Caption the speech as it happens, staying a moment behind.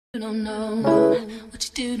You don't know what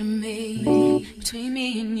you do to me. Between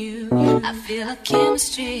me and you, I feel like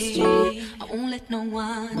chemistry. I won't let no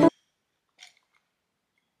one.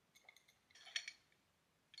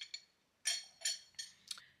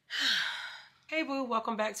 Hey boo,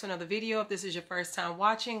 welcome back to another video. If this is your first time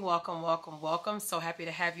watching, welcome, welcome, welcome. So happy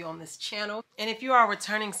to have you on this channel. And if you are a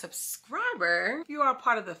returning subscriber, if you are a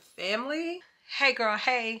part of the family, hey girl,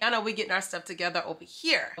 hey. I know we getting our stuff together over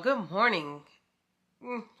here. Good morning.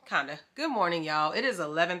 Kinda. Good morning, y'all. It is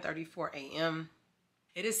 11:34 a.m.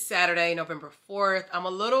 It is Saturday, November 4th. I'm a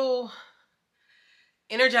little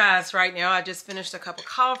energized right now. I just finished a cup of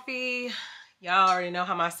coffee. Y'all already know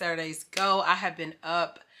how my Saturdays go. I have been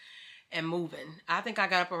up and moving. I think I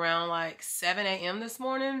got up around like 7 a.m. this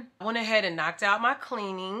morning. I went ahead and knocked out my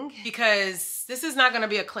cleaning because this is not gonna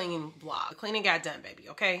be a cleaning vlog. The cleaning got done, baby,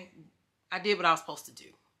 okay? I did what I was supposed to do.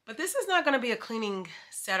 But this is not gonna be a cleaning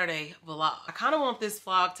Saturday vlog. I kind of want this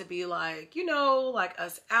vlog to be like, you know, like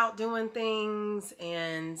us out doing things.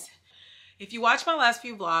 And if you watch my last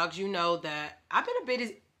few vlogs, you know that I've been a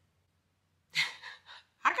bit,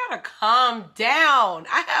 I gotta calm down.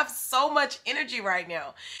 I have so much energy right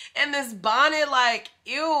now. And this bonnet, like,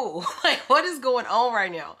 ew, like what is going on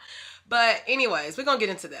right now? But anyways, we're gonna get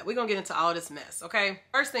into that. We're gonna get into all this mess, okay?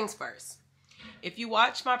 First things first. If you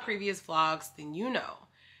watch my previous vlogs, then you know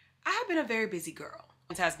I have been a very busy girl.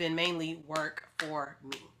 It has been mainly work for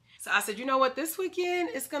me. So I said, you know what? This weekend,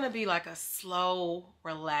 it's gonna be like a slow,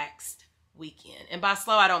 relaxed weekend. And by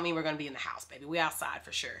slow, I don't mean we're gonna be in the house, baby. We outside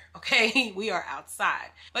for sure, okay? We are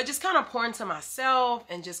outside. But just kind of pour into myself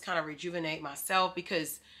and just kind of rejuvenate myself,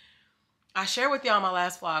 because I shared with y'all my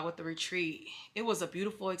last vlog with the retreat. It was a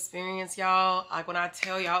beautiful experience, y'all. Like when I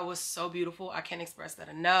tell y'all it was so beautiful, I can't express that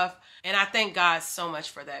enough. And I thank God so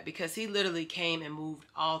much for that, because he literally came and moved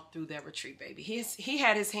all through that retreat, baby. He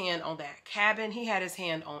had his hand on that cabin. He had his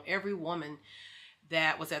hand on every woman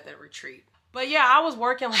that was at that retreat. But yeah, I was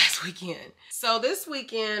working last weekend. So this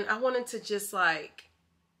weekend, I wanted to just like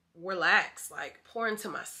relax, like pour into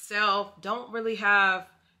myself. Don't really have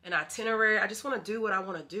an itinerary. I just want to do what I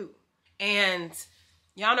want to do. And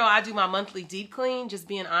y'all know I do my monthly deep clean, just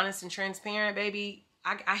being honest and transparent, baby.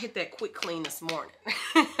 I hit that quick clean this morning,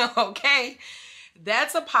 okay?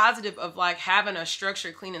 That's a positive of like having a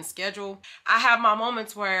structured cleaning schedule. I have my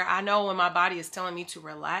moments where I know when my body is telling me to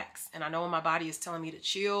relax, and I know when my body is telling me to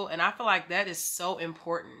chill. And I feel like that is so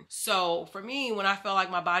important. So for me, when I felt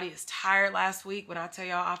like my body is tired last week, when I tell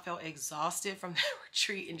y'all I felt exhausted from that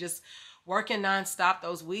retreat and just working nonstop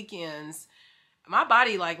those weekends, my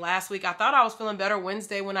body, like last week, I thought I was feeling better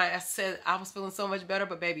Wednesday when I said I was feeling so much better,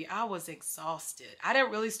 but baby, I was exhausted. I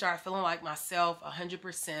didn't really start feeling like myself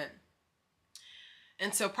 100%.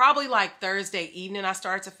 And so probably like Thursday evening, I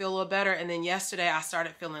started to feel a little better. And then yesterday, I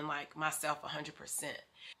started feeling like myself 100%.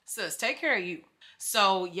 Sis, take care of you.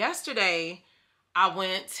 So yesterday, I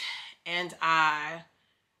went and I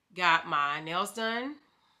got my nails done.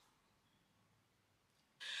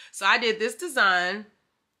 So I did this design.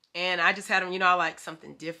 And I just had them, you know, I like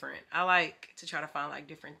something different. I like to try to find like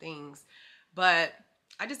different things. But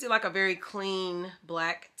I just did like a very clean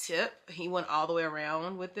black tip. He went all the way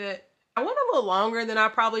around with it. I went a little longer than I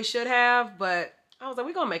probably should have, but I was like,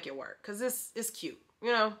 we're gonna make it work because this is cute,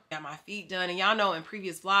 you know? Got my feet done. And y'all know in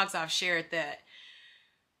previous vlogs I've shared that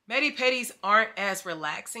mani-pedis aren't as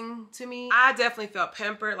relaxing to me. I definitely felt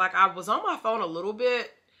pampered. Like I was on my phone a little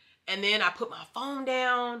bit, and then I put my phone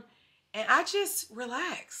down and I just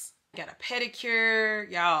relax. Got a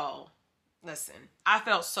pedicure, y'all. Listen, I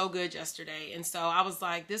felt so good yesterday. And so I was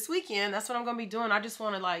like, this weekend, that's what I'm gonna be doing. I just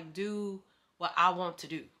wanna like do what I want to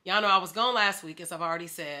do. Y'all know I was gone last week, as I've already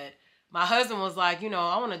said. My husband was like, you know,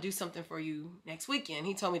 I wanna do something for you next weekend.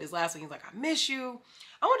 He told me this last week, he's like, I miss you.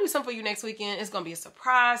 I wanna do something for you next weekend. It's gonna be a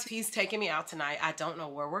surprise. He's taking me out tonight. I don't know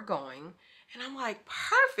where we're going. And I'm like,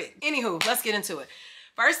 perfect. Anywho, let's get into it.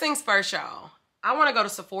 First things first, y'all. I want to go to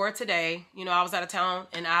Sephora today. You know, I was out of town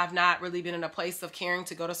and I've not really been in a place of caring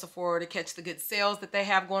to go to Sephora to catch the good sales that they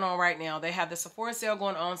have going on right now. They have the Sephora sale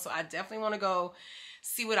going on, so I definitely want to go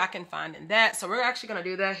see what I can find in that. So we're actually going to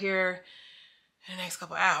do that here in the next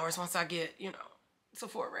couple of hours once I get, you know,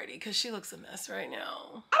 Sephora ready, because she looks a mess right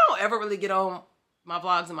now. I don't ever really get on my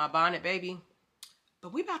vlogs in my bonnet, baby.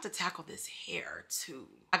 But we about to tackle this hair too.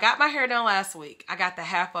 I got my hair done last week. I got the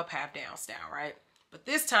half up, half down style, right? But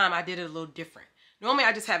this time I did it a little different. Normally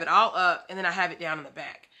I just have it all up and then I have it down in the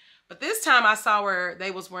back. But this time I saw where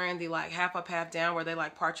they was wearing the like half up, half down, where they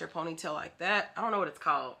like part your ponytail like that. I don't know what it's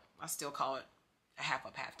called. I still call it a half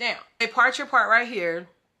up, half down. They part your part right here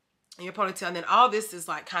in your ponytail, and then all this is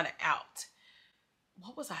like kind of out.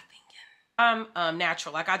 What was I thinking? I'm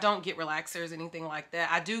natural. Like, I don't get relaxers, anything like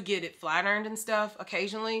that. I do get it flat ironed and stuff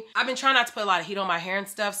occasionally. I've been trying not to put a lot of heat on my hair and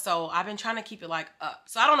stuff, so I've been trying to keep it like up.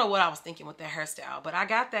 So I don't know what I was thinking with that hairstyle, but I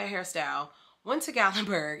got that hairstyle, went to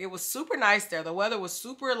Gatlinburg. It was super nice there. The weather was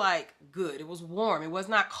super like good. It was warm. It was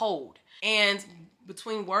not cold. And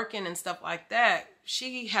between working and stuff like that,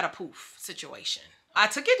 she had a poof situation. I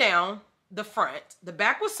took it down the front. The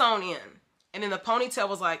back was sewn in. And then the ponytail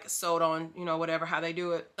was like sewed on, you know, whatever, how they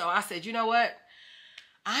do it. So I said, you know what?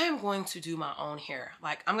 I am going to do my own hair.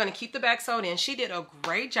 Like, I'm going to keep the back sewed in. She did a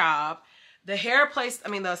great job. The hair place, I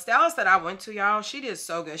mean, the stylist that I went to, y'all, she did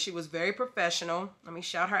so good. She was very professional. Let me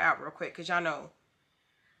shout her out real quick because y'all know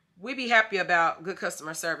we be happy about good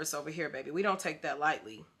customer service over here, baby. We don't take that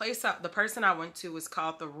lightly. The person I went to was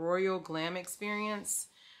called the Royal Glam Experience.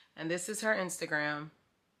 And this is her Instagram.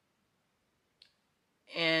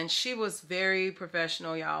 And she was very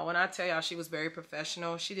professional, y'all. When I tell y'all she was very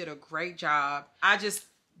professional, she did a great job. I just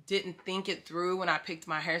didn't think it through when I picked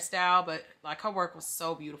my hairstyle, but like her work was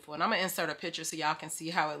so beautiful. And I'm gonna insert a picture so y'all can see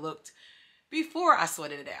how it looked before I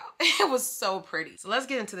sweated it out. It was so pretty. So let's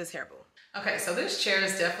get into this hair bow. Okay, so this chair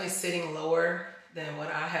is definitely sitting lower than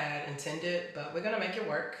what I had intended, but we're gonna make it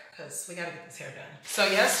work because we gotta get this hair done. So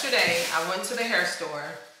yesterday I went to the hair store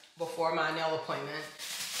before my nail appointment,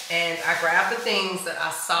 and I grabbed the things that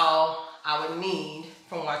I saw I would need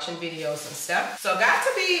from watching videos and stuff. So Got To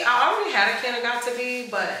Be, I already had a can of Got To Be,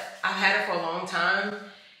 but I've had it for a long time.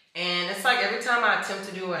 And it's like every time I attempt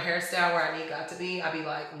to do a hairstyle where I need Got To Be, I be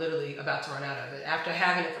like literally about to run out of it after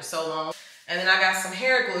having it for so long. And then I got some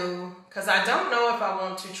hair glue because I don't know if I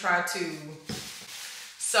want to try to.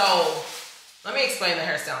 So let me explain the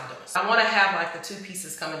hairstyle I'm doing. I want to have like the two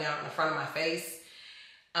pieces coming down in the front of my face.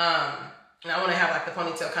 And I want to have like the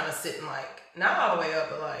ponytail kind of sitting like, not all the way up,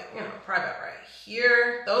 but like, you know, probably about right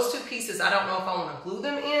here. Those two pieces, I don't know if I want to glue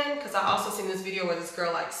them in, because I also seen this video where this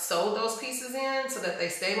girl like sewed those pieces in so that they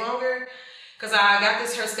stay longer. Because I got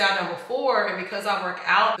this hairstyle done before, and because I work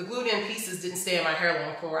out, the glued in pieces didn't stay in my hair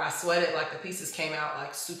long for where I sweated, like the pieces came out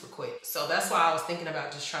like super quick. So that's why I was thinking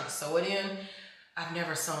about just trying to sew it in. I've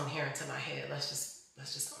never sewn hair into my head. Let's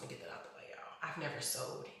just let me get that out the way, y'all. I've never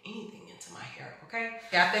sewed anything into my hair, okay?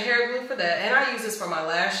 Got the hair glue for that. And I use this for my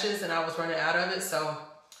lashes, and I was running out of it, so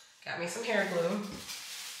got me some hair glue.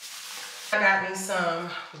 I got me some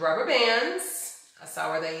rubber bands. I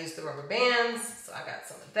saw where they used the rubber bands, so I got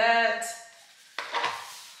some of that.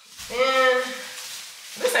 And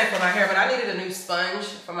this ain't for my hair, but I needed a new sponge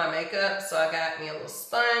for my makeup, so I got me a little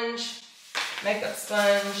sponge, makeup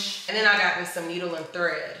sponge. And then I got me some needle and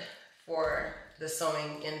thread for the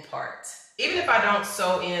sewing in part. Even if I don't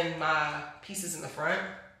sew in my pieces in the front,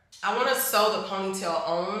 I want to sew the ponytail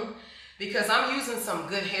on because I'm using some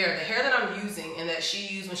good hair. The hair that I'm using and that she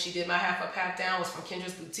used when she did my half up, half down was from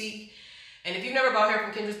Kendra's Boutique. And if you've never bought hair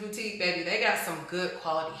from Kendra's Boutique, baby, they got some good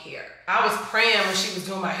quality hair. I was praying when she was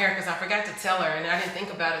doing my hair because I forgot to tell her, and I didn't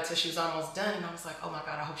think about it till she was almost done. And I was like, oh my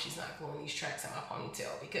God, I hope she's not gluing these tracks in my ponytail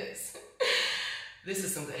because this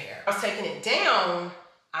is some good hair. I was taking it down.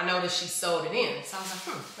 I noticed she sewed it in. So I was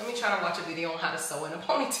like, let me try to watch a video on how to sew in a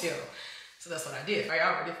ponytail. So that's what I did. Are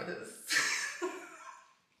y'all ready for this?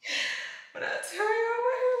 When I tell y'all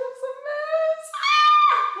my hair looks a mess.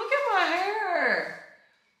 Ah, look at my hair.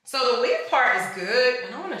 So the weave part is good,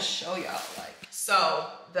 and I want to show y'all like, so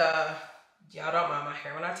y'all don't mind my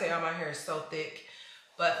hair. When I tell y'all my hair is so thick,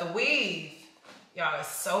 but the weave, y'all, is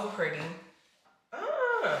so pretty.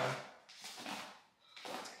 Let's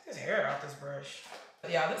get this hair out this brush.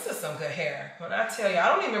 But y'all, this is some good hair. When I tell you, I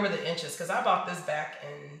don't even remember the inches because I bought this back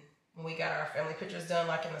when we got our family pictures done,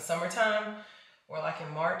 like in the summertime, or like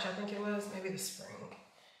in March, I think it was, maybe the spring.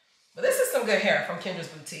 But this is some good hair from Kendra's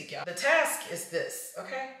Boutique, y'all. The task is this,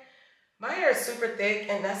 okay? My hair is super thick,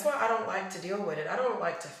 and that's why I don't like to deal with it. I don't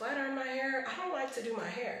like to flat iron my hair. I don't like to do my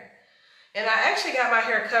hair. And I actually got my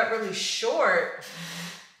hair cut really short.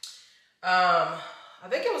 I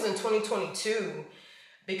think it was in 2022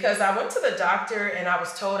 because I went to the doctor and I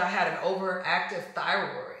was told I had an overactive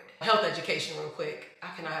thyroid. Health education real quick.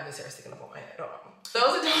 I cannot have this hair sticking up on my head. Hold on.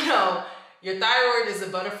 Those that don't know, your thyroid is a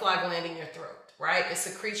butterfly gland in your throat, right? It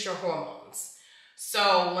secretes your hormones.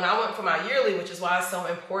 So when I went for my yearly, which is why it's so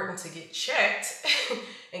important to get checked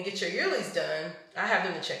and get your yearlies done, I have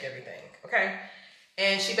them to check everything, okay?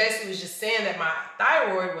 And she basically was just saying that my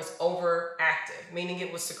thyroid was overactive, meaning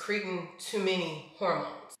it was secreting too many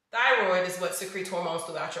hormones. Thyroid is what secretes hormones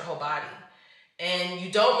throughout your whole body. And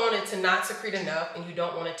you don't want it to not secrete enough, and you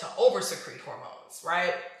don't want it to over-secrete hormones,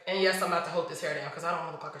 right? And yes, I'm about to hold this hair down because I don't want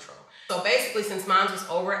to look like a troll. So basically, since mine was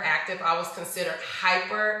overactive, I was considered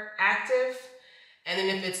hyperactive. And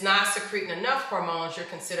then if it's not secreting enough hormones, you're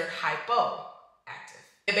considered hypoactive.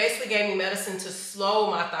 It basically gave me medicine to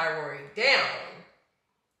slow my thyroid down.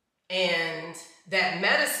 And that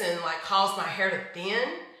medicine like caused my hair to thin.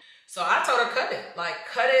 So I told her, cut it. Like,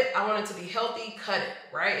 cut it. I want it to be healthy. Cut it,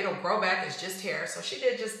 right? It'll grow back. It's just hair. So she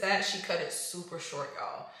did just that. She cut it super short,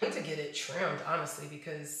 y'all. I need to get it trimmed, honestly,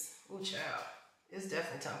 because, ooh, child, it's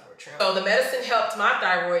definitely time for a trim. So the medicine helped my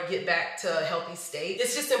thyroid get back to a healthy state.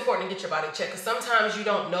 It's just important to get your body checked because sometimes you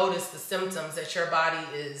don't notice the symptoms that your body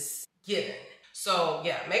is giving. So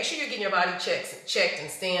yeah, make sure you're getting your body checked and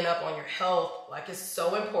staying up on your health. Like, it's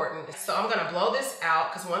so important. So I'm gonna blow this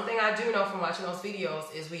out because one thing I do know from watching those videos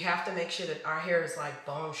is we have to make sure that our hair is like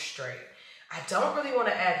bone straight. I don't really want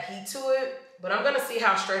to add heat to it, but I'm gonna see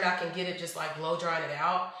how straight I can get it, just like blow drying it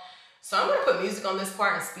out. So I'm gonna put music on this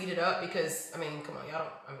part and speed it up because, I mean, come on, y'all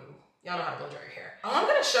know how to blow dry your hair. I'm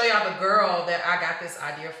gonna show y'all the girl that I got this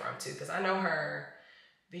idea from too, because I know her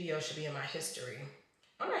video should be in my history.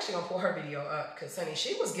 I'm actually gonna pull her video up because, honey,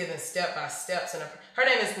 she was giving step-by-steps, and her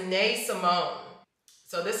name is Nay Simone.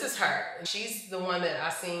 So this is her. She's the one that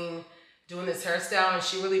I seen doing this hairstyle, and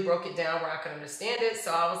she really broke it down where I could understand it.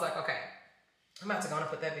 So I was like, okay, I'm about to go and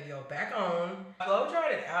put that video back on. I blow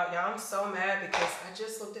dried it out, y'all. I'm so mad because I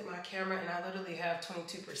just looked at my camera and I literally have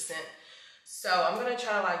 22%. So I'm gonna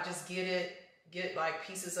try to like just get like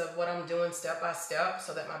pieces of what I'm doing step by step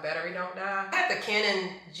so that my battery don't die. I had the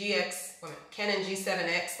Canon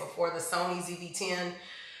G7X before the Sony ZV-10.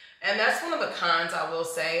 And that's one of the cons I will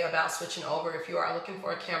say about switching over if you are looking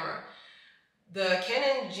for a camera. The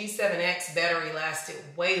Canon G7X battery lasted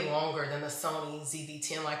way longer than the Sony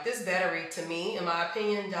ZV-10. Like, this battery, to me, in my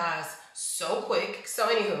opinion, dies so quick. So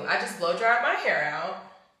anywho, I just blow dried my hair out.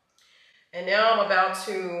 And now I'm about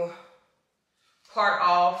to part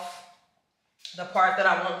off the part that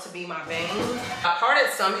I want to be my bang. I parted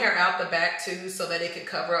some hair out the back too so that it could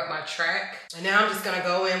cover up my track. And now I'm just gonna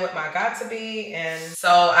go in with my got to be. And so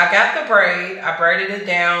I got the braid, I braided it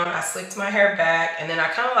down, I slicked my hair back, and then I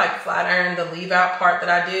kind of like flat ironed the leave out part that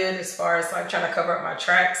I did as far as like trying to cover up my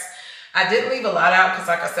tracks. I did leave a lot out because,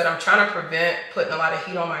 like I said, I'm trying to prevent putting a lot of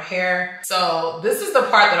heat on my hair. So this is the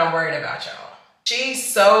part that I'm worried about, y'all. She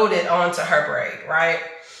sewed it onto her braid, right?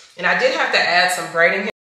 And I did have to add some braiding hair.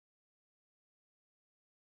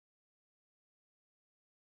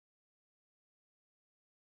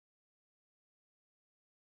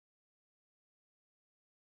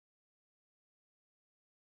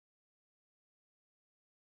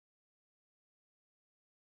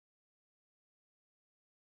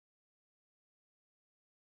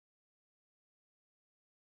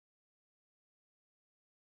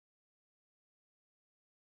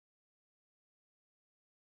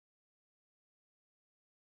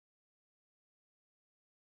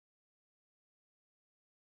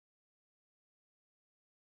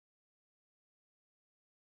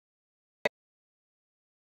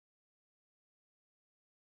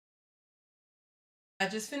 I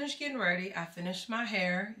just finished getting ready. I finished my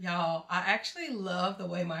hair. Y'all, I actually love the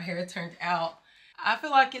way my hair turned out. I feel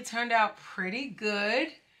like it turned out pretty good.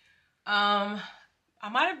 I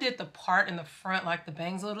might have did the part in the front, like the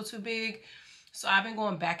bangs a little too big. So I've been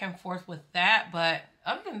going back and forth with that. But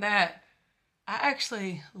other than that, I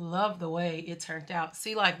actually love the way it turned out.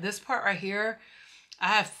 See, like this part right here,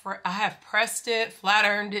 I have pressed it, flat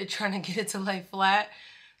ironed it, trying to get it to lay flat.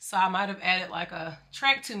 So I might have added like a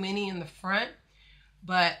track too many in the front.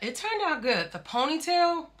 But it turned out good. The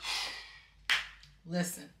ponytail,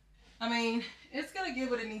 listen, I mean, it's going to give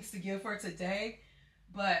what it needs to give for today.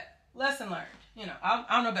 But lesson learned. You know,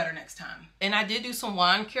 I'll know better next time. And I did do some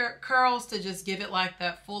wand curls to just give it like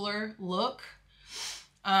that fuller look.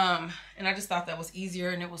 And I just thought that was easier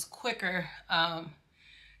and it was quicker.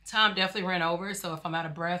 Time definitely ran over. So if I'm out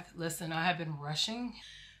of breath, listen, I have been rushing.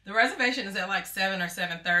 The reservation is at like 7 or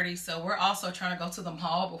 7:30. So we're also trying to go to the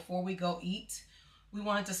mall before we go eat. We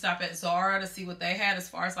wanted to stop at Zara to see what they had as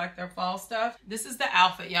far as like their fall stuff. This is the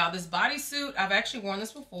outfit, y'all. This bodysuit, I've actually worn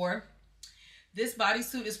this before. This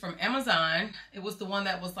bodysuit is from Amazon. It was the one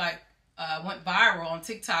that was like, went viral on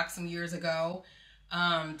TikTok some years ago.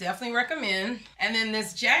 Definitely recommend. And then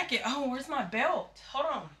this jacket, oh, where's my belt? Hold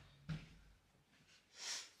on.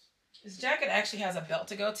 This jacket actually has a belt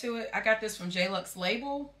to go to it. I got this from J-Lux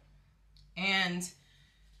Label. And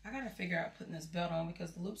I gotta figure out putting this belt on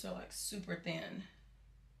because the loops are like super thin.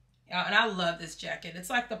 And I love this jacket. It's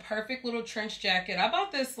like the perfect little trench jacket. I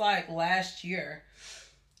bought this like last year.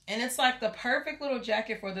 And it's like the perfect little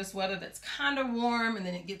jacket for this weather that's kind of warm and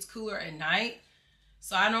then it gets cooler at night.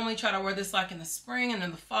 So I normally try to wear this like in the spring and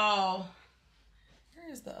in the fall. Where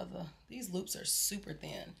is the other? These loops are super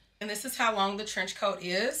thin. And this is how long the trench coat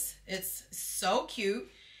is. It's so cute.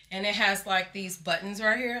 And it has like these buttons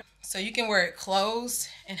right here. So you can wear it closed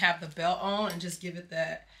and have the belt on and just give it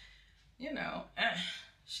that, you know,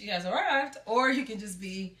 she has arrived. Or you can just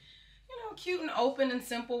be, you know, cute and open and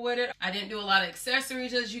simple with it. I didn't do a lot of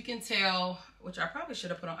accessories, as you can tell, which I probably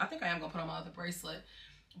should have put on. I think I am gonna put on my other bracelet.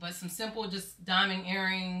 But some simple just diamond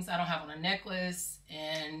earrings. I don't have on a necklace.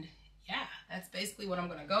 And yeah, that's basically what I'm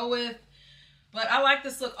gonna go with. But I like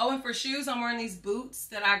this look. Oh, and for shoes, I'm wearing these boots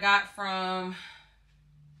that I got from,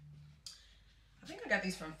 I think I got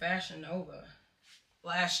these from Fashion Nova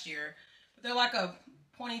last year. But they're like a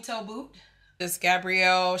pointy toe boot. This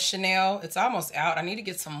Gabrielle Chanel, it's almost out. I need to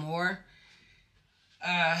get some more.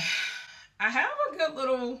 I have a good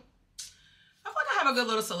little, I feel like I have a good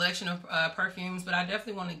little selection of perfumes, but I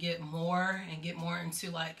definitely want to get more and get more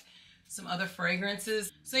into like some other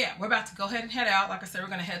fragrances. So yeah, we're about to go ahead and head out. Like I said, we're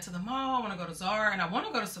gonna head to the mall. I want to go to Zara and I want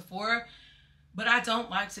to go to Sephora, but I don't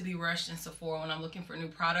like to be rushed in Sephora when I'm looking for new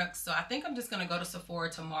products. So I think I'm just gonna go to Sephora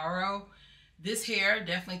tomorrow. This hair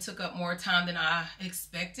definitely took up more time than I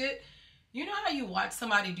expected. You know how you watch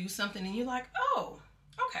somebody do something and you're like, oh,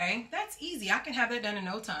 okay, that's easy. I can have that done in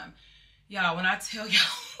no time. Y'all, when I tell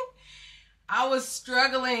y'all, I was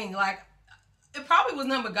struggling. Like, it probably was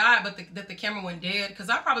nothing but God, but that the camera went dead, because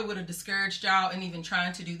I probably would have discouraged y'all in even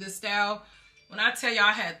trying to do this style. When I tell y'all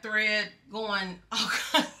I had thread going, oh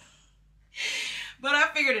God. But I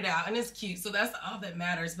figured it out and it's cute. So that's all that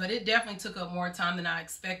matters. But it definitely took up more time than I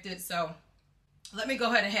expected. So let me go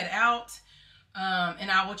ahead and head out. And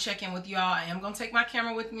I will check in with y'all. I am going to take my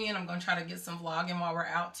camera with me and I'm going to try to get some vlogging while we're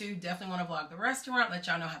out too. Definitely want to vlog the restaurant, let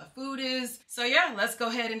y'all know how the food is. So yeah, let's go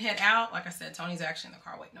ahead and head out. Like I said, Tony's actually in the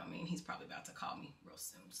car waiting on me and he's probably about to call me real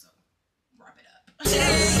soon. So wrap it up.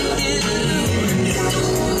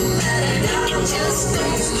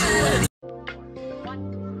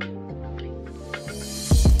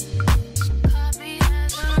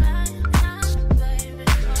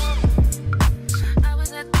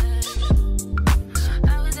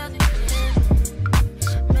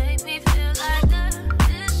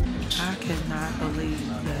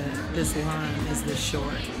 This line is this short.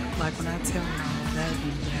 Like when I tell y'all that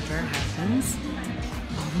never happens.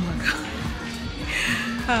 Oh my God.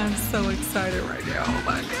 I'm so excited right now. Oh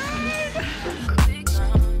my God.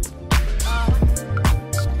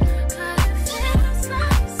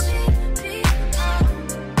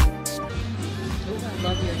 I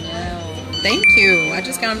love your nails. Thank you. I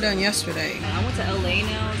just got them done yesterday. I went to LA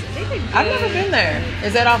nails. They did good. I've never been there.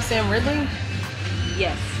 Is that off Sam Ridley?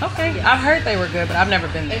 Yes. Okay. Yes. I've heard they were good, but I've never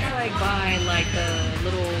been there. It's like by like the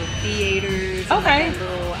little theaters. And Okay. like that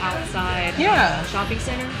little outside shopping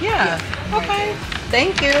center. Yeah. Right Okay. there.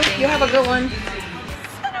 Thank you. You have a good one.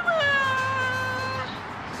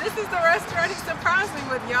 This is the restaurant he surprised me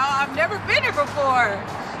with, y'all. I've never been here before.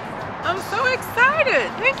 I'm so excited.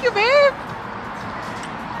 Thank you, babe.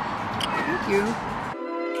 Thank you.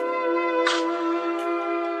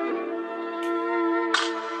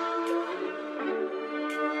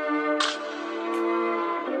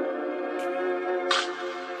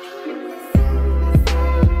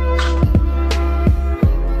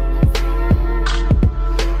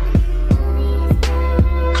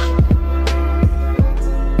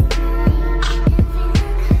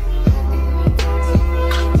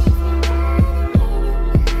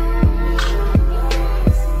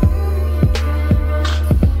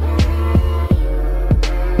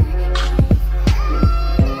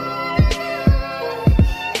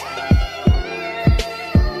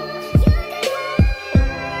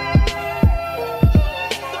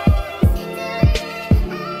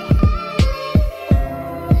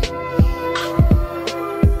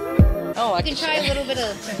 You can try a little bit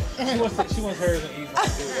of. She wants hers and easy.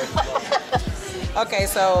 Okay,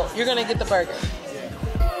 so you're gonna get the burger.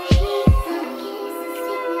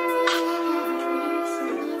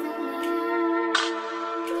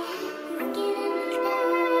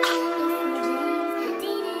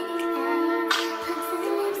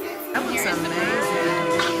 That looks amazing.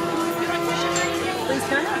 Please,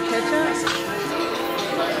 can I have ketchup?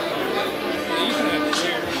 Yeah, you can have the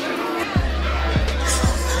chair.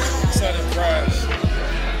 Side of fries.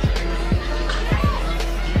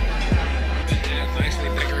 Yeah, nicely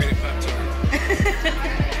decorated Pop-Tart.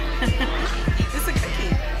 It's a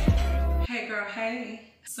cookie. Hey girl, hey.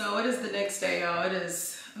 So it is the next day, y'all. It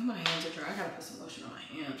is, oh, my hands are dry. I gotta put some lotion on my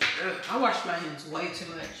hands. Ugh, I washed my hands way too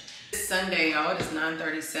much. It's Sunday, y'all. It is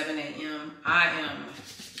 9:37 a.m. I am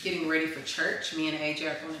getting ready for church. Me and AJ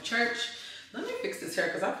are going to church. Let me fix this hair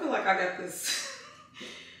because I feel like I got this,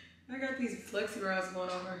 I got these flexi rods going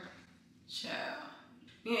over. Ciao.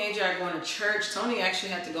 Me and AJ are going to church. Tony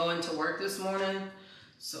actually had to go into work this morning.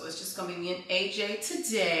 So it's just gonna be me and AJ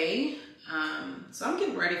today. So I'm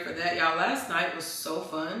getting ready for that, y'all. Last night was so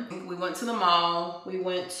fun. We went to the mall. We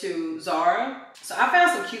went to Zara. So I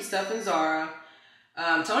found some cute stuff in Zara.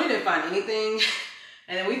 Tony didn't find anything.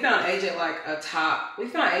 And then we found AJ like a top. We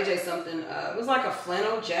found AJ something, it was like a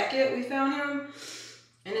flannel jacket we found him.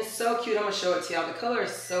 And it's so cute. I'm gonna show it to y'all. The color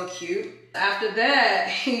is so cute. After that,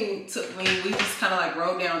 he took me, we just kind of like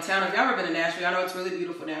rode downtown. If y'all ever been to Nashville, I know it's really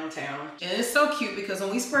beautiful downtown. And it's so cute because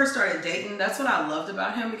when we first started dating, that's what I loved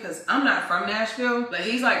about him, because I'm not from Nashville, but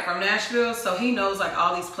he's like from Nashville. So he knows like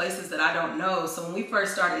all these places that I don't know. So when we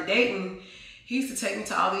first started dating, he used to take me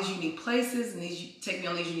to all these unique places and take me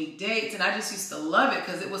on these unique dates. And I just used to love it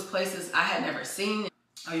because it was places I had never seen.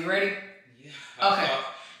 Are you ready? Yeah. Okay.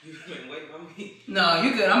 You've been waiting on me. No,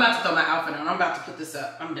 you good. I'm about to throw my outfit on. I'm about to put this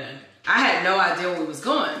up. I'm done. I had no idea where we was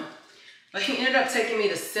going, but he ended up taking me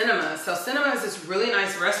to Cinema. So Cinema is this really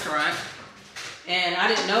nice restaurant, and I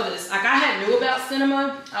didn't know this. Like, I had knew about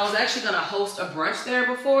Cinema. I was actually gonna host a brunch there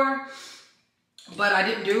before, but I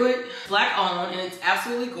didn't do it. Black owned, and it's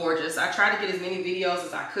absolutely gorgeous. I tried to get as many videos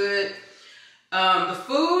as I could. The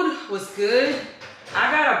food was good. I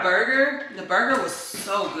got a burger. The burger was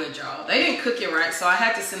so good, y'all. They didn't cook it right, so I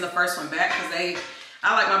had to send the first one back because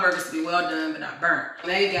I like my burgers to be well done but not burnt.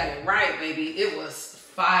 They got it right, baby. It was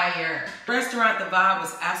fire. Restaurant, the vibe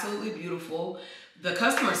was absolutely beautiful. The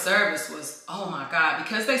customer service was, oh my God,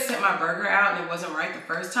 because they sent my burger out and it wasn't right the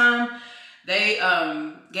first time, they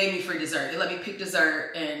gave me free dessert. They let me pick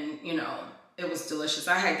dessert, and you know, it was delicious.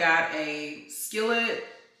 I had got a skillet,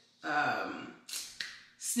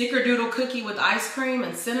 snickerdoodle cookie with ice cream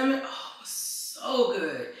and cinnamon. Oh, it was so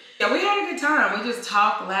good. Yeah, we had a good time. We just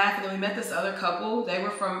talked, laughed, and then we met this other couple. They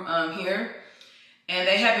were from here, and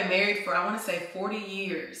they had been married for, I want to say, 40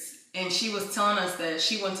 years. And she was telling us that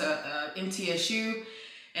she went to MTSU,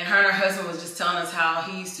 and her husband was just telling us how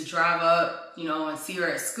he used to drive up, you know, and see her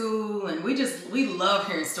at school. And we love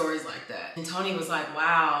hearing stories like that. And Tony was like,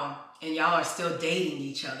 wow, and y'all are still dating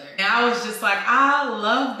each other. And I was just like, I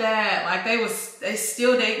love that. Like, they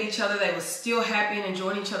still dating each other. They was still happy and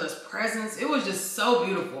enjoying each other's presence. It was just so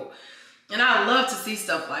beautiful. And I love to see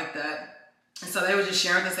stuff like that. And so they were just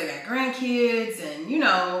sharing this. They got grandkids, and you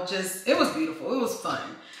know, just, it was beautiful. It was fun.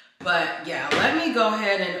 But yeah, let me go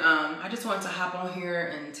ahead and I just wanted to hop on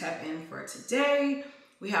here and tap in for today.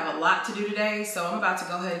 We have a lot to do today. So I'm about to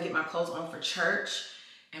go ahead and get my clothes on for church.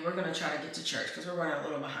 And we're gonna try to get to church because we're running a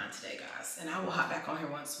little behind today, guys. And I will hop back on here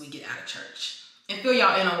once we get out of church and fill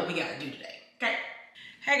y'all in on what we gotta do today, okay?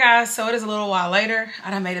 Hey guys, so it is a little while later.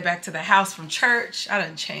 I done made it back to the house from church. I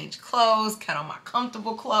done changed clothes, got on my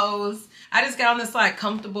comfortable clothes. I just got on this like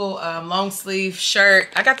comfortable long sleeve shirt.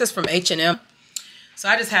 I got this from H&M. So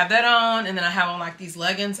I just have that on, and then I have on like these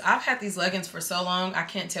leggings. I've had these leggings for so long, I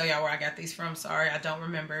can't tell y'all where I got these from. Sorry, I don't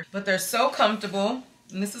remember. But they're so comfortable.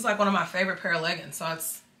 And this is like one of my favorite pair of leggings. So it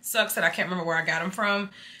sucks that I can't remember where I got them from.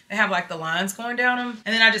 They have like the lines going down them.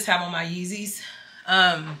 And then I just have on my Yeezys.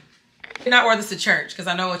 Did not wear this to church because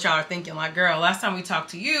I know what y'all are thinking. Like, girl, last time we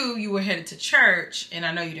talked to you, you were headed to church. And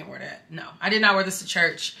I know you didn't wear that. No, I did not wear this to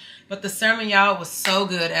church. But the sermon, y'all, was so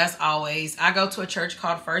good as always. I go to a church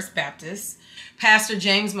called First Baptist. Pastor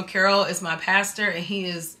James McCarroll is my pastor, and he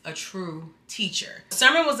is a true teacher. The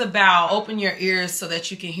sermon was about open your ears so that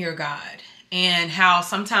you can hear God, and how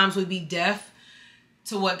sometimes we be deaf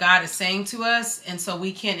to what God is saying to us, and so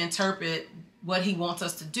we can't interpret what he wants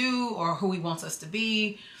us to do or who he wants us to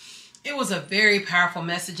be. It was a very powerful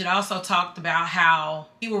message. It also talked about how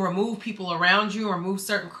he will remove people around you, or remove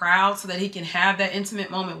certain crowds so that he can have that intimate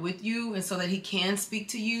moment with you, and so that he can speak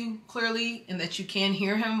to you clearly and that you can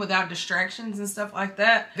hear him without distractions and stuff like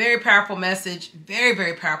that. Very powerful message. Very,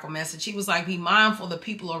 very powerful message. He was like, be mindful of the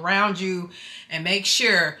people around you and make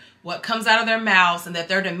sure what comes out of their mouths and that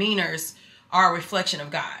their demeanors are a reflection of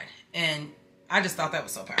God. And I just thought that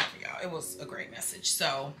was so powerful, y'all. It was a great message.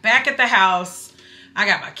 So back at the house, I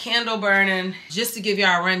got my candle burning. Just to give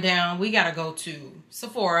y'all a rundown, we got to go to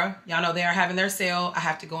Sephora. Y'all know they are having their sale. I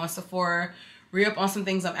have to go on Sephora, re-up on some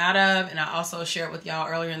things I'm out of. And I also shared with y'all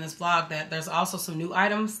earlier in this vlog that there's also some new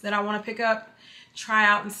items that I want to pick up, try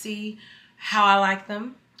out and see how I like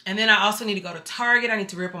them. And then I also need to go to Target. I need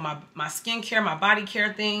to re-up on my skincare, my body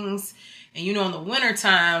care things. And you know, in the winter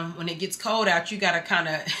time, when it gets cold out, you got to kind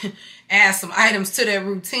of add some items to that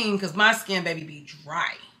routine because my skin, baby, be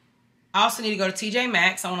dry. I also need to go to TJ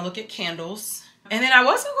Maxx. I want to look at candles. And then I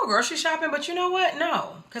was going to go grocery shopping, but you know what?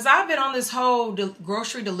 No. Because I've been on this whole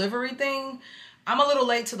grocery delivery thing. I'm a little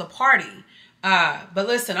late to the party. But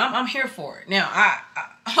listen, I'm here for it. Now,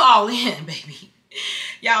 I'm all in, baby.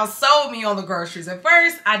 Y'all sold me on the groceries. At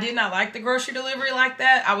first, I did not like the grocery delivery like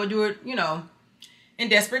that. I would do it, you know, in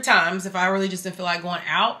desperate times if I really just didn't feel like going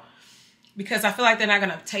out. Because I feel like they're not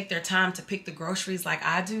going to take their time to pick the groceries like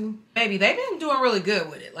I do. Baby, they've been doing really good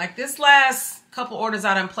with it. Like this last couple orders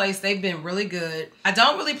I done placed, they've been really good. I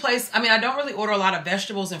don't really order a lot of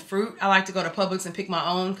vegetables and fruit. I like to go to Publix and pick my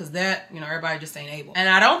own because that, you know, everybody just ain't able. And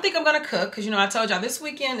I don't think I'm going to cook because, you know, I told y'all this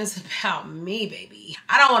weekend is about me, baby.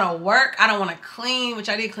 I don't want to work. I don't want to clean, which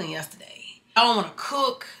I did clean yesterday. I don't want to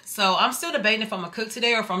cook. So I'm still debating if I'm going to cook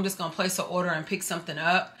today or if I'm just going to place an order and pick something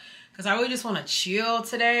up. Because I really just want to chill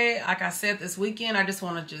today. Like I said, this weekend, I just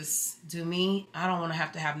want to just do me. I don't want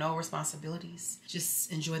to have no responsibilities. Just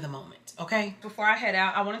enjoy the moment, okay? Before I head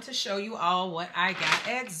out, I wanted to show you all what I got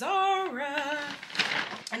at Zara.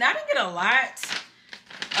 And I didn't get a lot.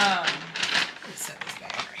 Let's set this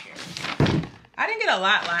bag right here. I didn't get a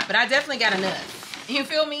lot, but I definitely got enough. You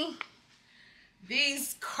feel me?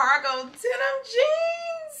 These cargo denim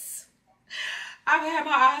jeans. I've had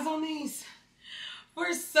my eyes on these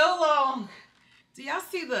for so long. Do y'all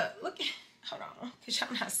see look at, hold on, because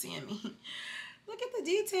y'all not seeing me. Look at the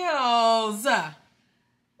details. Look at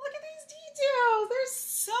these details. They're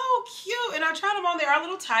so cute. And I tried them on. They are a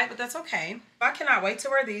little tight, but that's okay. I cannot wait to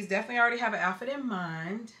wear these. Definitely already have an outfit in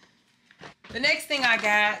mind. The next thing I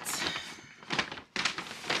got,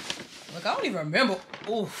 look, I don't even remember.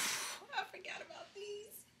 Oof, I forgot about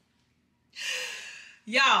these.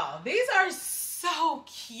 Y'all, these are so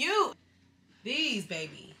cute. These,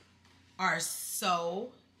 baby, are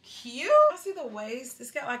so cute. I see the waist.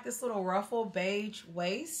 It's got like this little ruffle beige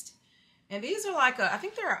waist. And these are like I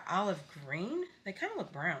think they're an olive green. They kind of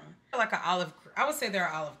look brown. They're like an olive, I would say they're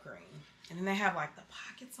olive green. And then they have like the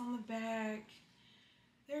pockets on the back.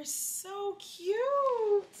 They're so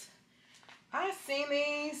cute. I seen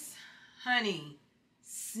these, honey,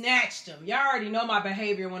 snatched them. Y'all already know my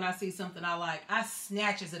behavior when I see something I like. I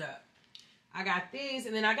snatches it up. I got these,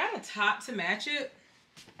 and then I got a top to match it.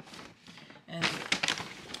 And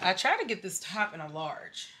I tried to get this top in a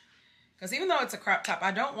large. Because even though it's a crop top,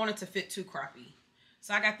 I don't want it to fit too croppy.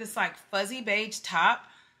 So I got this like fuzzy beige top.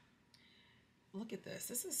 Look at this.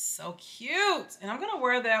 This is so cute. And I'm going to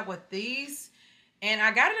wear that with these. And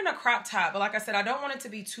I got it in a crop top. But like I said, I don't want it to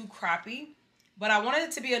be too croppy. But I wanted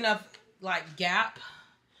it to be enough like gap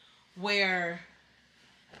where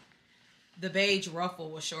the beige ruffle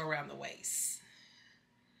will show around the waist.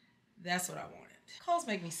 That's what I wanted. Clothes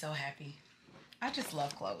make me so happy. I just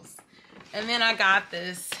love clothes. And then I got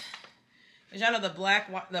this. Because y'all know the black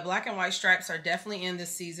and white stripes are definitely in this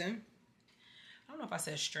season. I don't know if I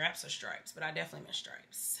said straps or stripes, but I definitely meant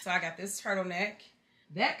stripes. So I got this turtleneck.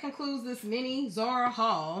 That concludes this mini Zara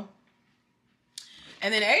haul.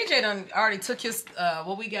 And then AJ done already took his,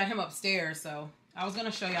 we got him upstairs. So I was going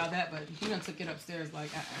to show y'all that, but he done took it upstairs like,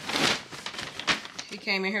 He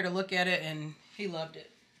came in here to look at it and he loved it.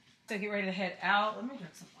 So get ready to head out. Let me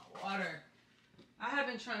drink some water. I have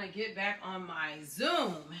been trying to get back on my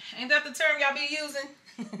Zoom. Ain't that the term y'all be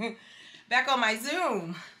using? Back on my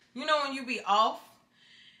Zoom. You know when you be off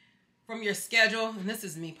from your schedule, and this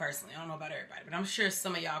is me personally, I don't know about everybody, but I'm sure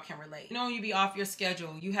some of y'all can relate. You know when you be off your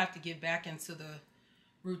schedule, you have to get back into the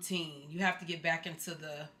routine. You have to get back into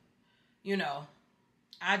the, you know,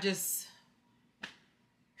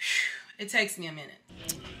 it takes me a minute.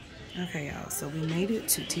 Okay, y'all, so we made it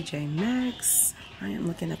to TJ Maxx. I am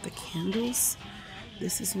looking at the candles.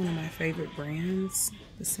 This is one of my favorite brands,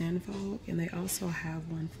 the Sandfog, and they also have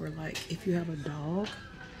one for like if you have a dog,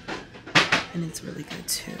 and it's really good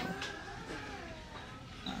too.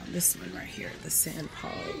 This one right here, the Sand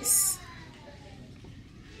Paws.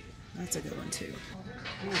 That's a good one too.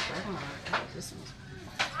 Ooh, this one's.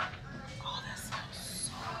 Oh, that smells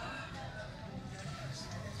so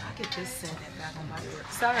good. I get this scent at Bath and Body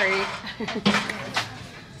Works. Sorry.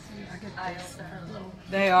 I get this.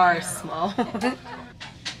 They are small. Grapefruit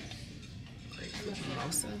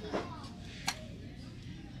mimosa.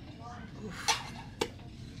 Oof.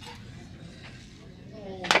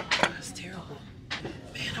 That's terrible.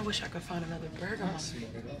 Man, I wish I could find another burger.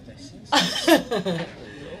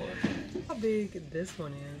 How big this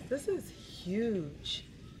one is. This is huge.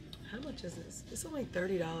 How much is this? It's only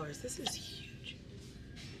 $30. This is huge.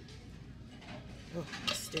 Oh,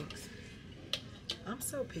 it stinks. I'm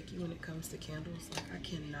so picky when it comes to candles. Like, I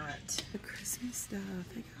cannot. The Christmas stuff.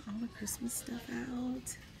 They got all the Christmas stuff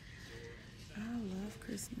out. I love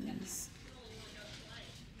Christmas.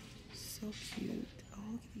 So cute.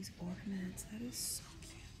 Oh, look at these ornaments. That is so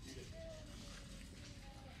cute.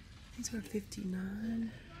 These are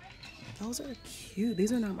 $59. Those are cute.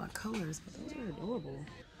 These are not my colors, but those are adorable.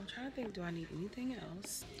 I'm trying to think, do I need anything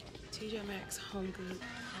else? TJ Maxx, Home Goods,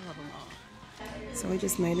 I love them all. So we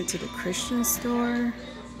just made it to the Christian store.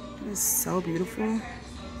 It's so beautiful.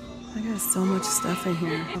 I got so much stuff in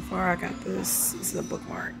here. So far I got this. This is a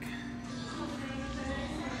bookmark.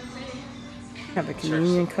 Have the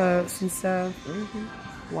communion cups and stuff.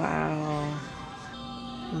 Wow.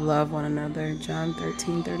 Love one another. John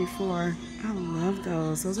 13:34. I love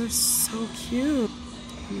those. Those are so cute.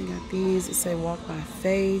 We got these that say walk by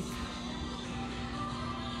faith.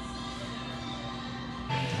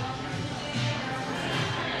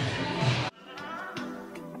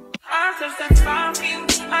 I testify for you.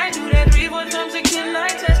 I do that 3-4 times again. I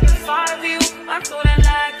testify for you. I'm so that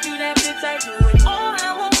like you, that bitch I do it. All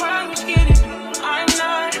I will cry was getting through. I'm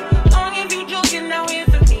not. Long if you joking now here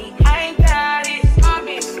for me. I ain't got it. I've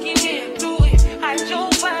been skinning through it. I your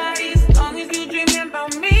bodies. Long as you dreaming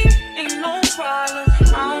about me, ain't no problem.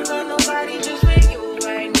 I don't got nobody just with you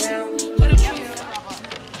right now.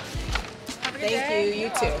 Thank you. You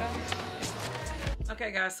too.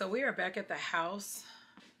 Okay, guys. So we are back at the house.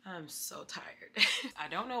 I'm so tired. I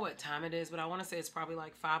don't know what time it is, but I want to say it's probably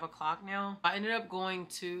like 5 o'clock now. I ended up going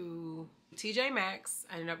to TJ Maxx.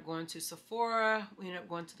 I ended up going to Sephora. We ended up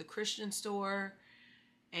going to the Christian store.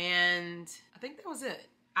 And I think that was it.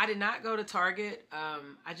 I did not go to Target.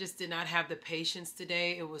 I just did not have the patience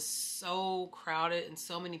today. It was so crowded and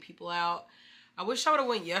so many people out. I wish I would have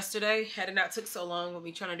went yesterday had it not took so long with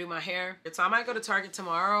me trying to do my hair. So I might go to Target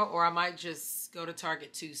tomorrow, or I might just go to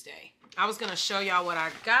Target Tuesday. I was gonna show y'all what I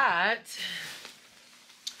got.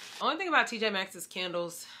 Only thing about TJ Maxx is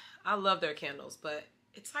candles. I love their candles, but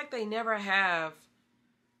it's like they never have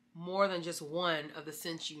more than just one of the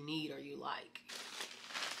scents you need or you like.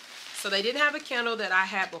 So they didn't have a candle that I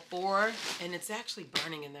had before, and it's actually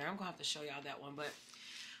burning in there. I'm gonna have to show y'all that one,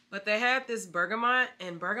 but they had this bergamot,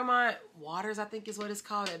 and bergamot waters, I think is what it's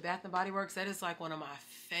called at Bath & Body Works. That is like one of my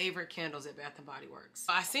favorite candles at Bath & Body Works.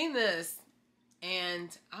 I seen this,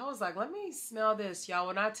 and I was like, let me smell this, y'all.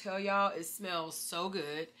 When I tell y'all, it smells so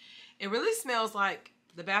good. It really smells like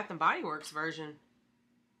the Bath & Body Works version.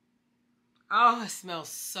 Oh, it smells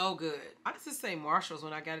so good. Why does it say Marshalls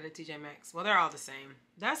when I got it at TJ Maxx? Well, they're all the same.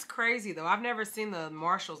 That's crazy, though. I've never seen the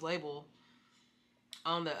Marshalls label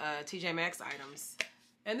on the TJ Maxx items.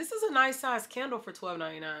 And this is a nice size candle for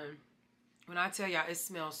 $12.99. When I tell y'all, it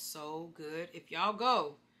smells so good. If y'all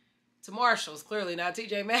go to Marshalls, clearly not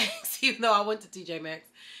TJ Maxx, even though I went to TJ Maxx,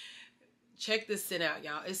 check this scent out,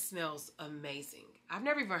 y'all. It smells amazing. I've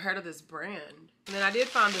never even heard of this brand. And then I did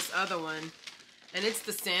find this other one, and it's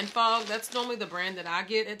the Sand Fog. That's normally the brand that I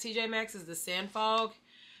get at TJ Maxx, is the Sand Fog.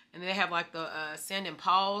 And they have like the Sand and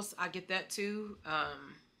Paws. I get that too.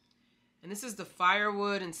 And this is the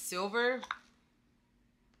Firewood and Silver.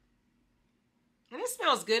 And it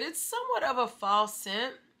smells good. It's somewhat of a fall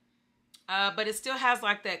scent, but it still has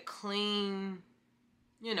like that clean,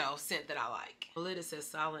 you know, scent that I like. The lid, it says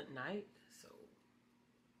Silent Night. So,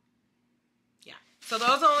 yeah. So those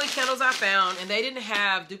are the only candles I found, and they didn't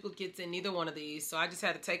have duplicates in neither one of these. So I just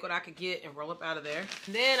had to take what I could get and roll up out of there.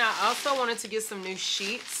 And then I also wanted to get some new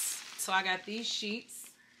sheets. So I got these sheets.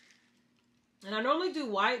 And I normally do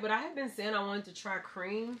white, but I have been saying I wanted to try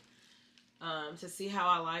cream. To see how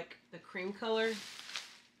I like the cream color.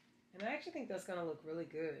 And I actually think that's gonna look really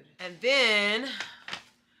good. And then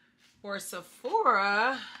for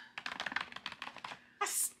Sephora, I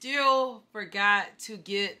still forgot to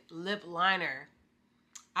get lip liner.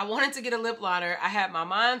 I wanted to get a lip liner. I had my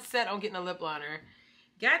mind set on getting a lip liner.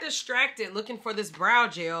 Got distracted looking for this brow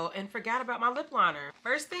gel and forgot about my lip liner.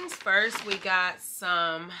 First things first, we got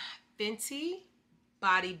some Fenty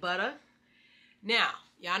body butter. Now,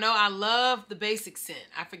 y'all know I love the basic scent.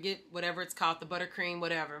 I forget whatever it's called, the buttercream,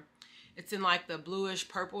 whatever. It's in like the bluish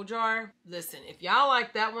purple jar. Listen, if y'all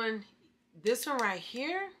like that one, this one right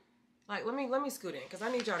here, like let me scoot in because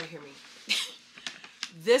I need y'all to hear me.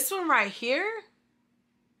 This one right here,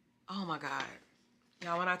 oh my God.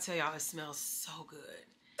 Y'all, when I tell y'all, it smells so good.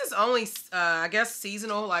 This is only, I guess,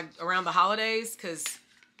 seasonal, like around the holidays, because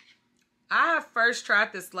I first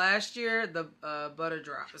tried this last year. The Butter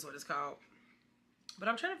Drop is what it's called. But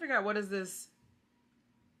I'm trying to figure out, what is this?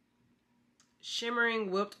 Shimmering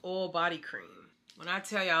Whipped Oil Body Cream. When I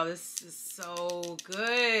tell y'all, this is so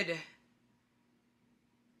good.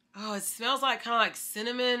 Oh, it smells like kind of like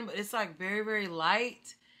cinnamon, but it's like very, very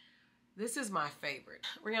light. This is my favorite.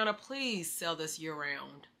 Rihanna, please sell this year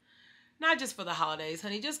round. Not just for the holidays,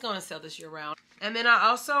 honey. Just gonna sell this year round. And then I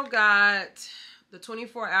also got the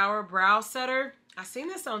 24-hour brow setter. I seen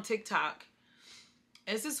this on TikTok.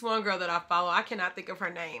 It's this one girl that I follow. I cannot think of her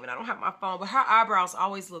name, and I don't have my phone, but her eyebrows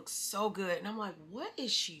always look so good. And I'm like, what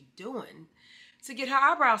is she doing? to get her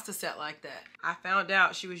eyebrows to set like that. I found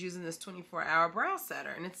out she was using this 24-hour brow setter,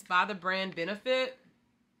 and it's by the brand Benefit.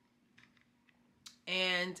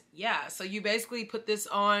 And yeah, so you basically put this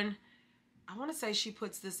on. I want to say she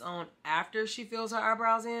puts this on after she fills her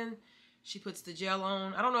eyebrows in. She puts the gel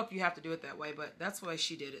on. I don't know if you have to do it that way, but that's the way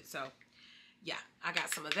she did it. So yeah, I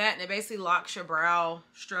got some of that, and it basically locks your brow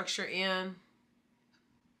structure in.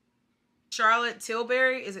 Charlotte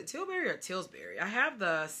Tilbury. Is it Tilbury or Tilsbury? I have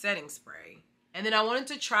the setting spray. And then I wanted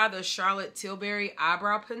to try the Charlotte Tilbury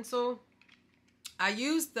eyebrow pencil. I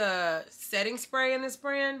used the setting spray in this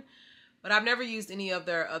brand, but I've never used any of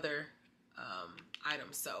their other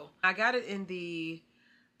items. So I got it in the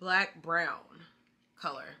black brown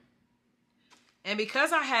color. And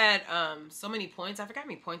because I had so many points, I forgot how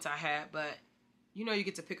many points I had, but you know you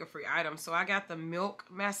get to pick a free item. So I got the Milk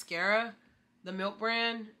mascara, the Milk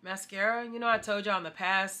brand mascara. You know, I told y'all in the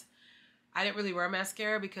past, I didn't really wear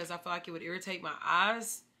mascara because I feel like it would irritate my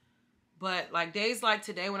eyes. But like days like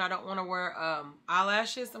today when I don't want to wear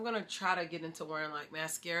eyelashes, I'm going to try to get into wearing like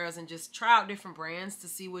mascaras and just try out different brands to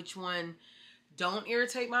see which one don't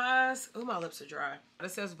irritate my eyes. Oh, my lips are dry.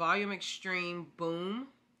 It says Volume Extreme Boom.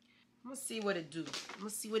 I'm going to see what it do. I'm going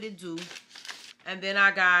to see what it do. And then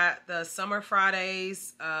I got the Summer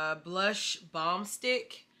Fridays Blush Balm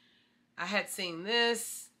Stick. I had seen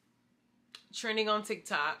this trending on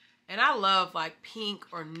TikTok. And I love like pink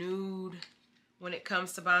or nude when it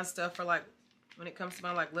comes to buying stuff for like, when it comes to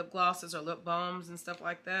buying like lip glosses or lip balms and stuff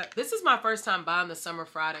like that. This is my first time buying the Summer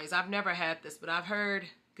Fridays. I've never had this, but I've heard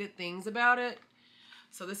good things about it.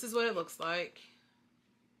 So this is what it looks like.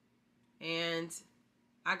 And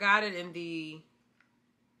I got it in the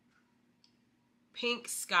Pink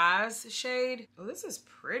Skies shade. Oh, this is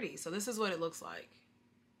pretty. So this is what it looks like.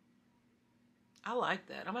 I like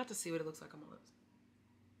that. I'm about to see what it looks like on my lips.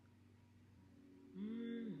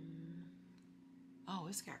 Oh,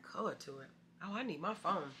 it's got color to it. Oh, I need my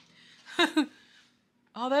phone.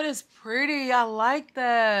 Oh, that is pretty. I like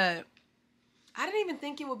that. I didn't even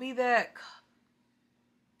think it would be that.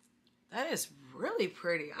 That is really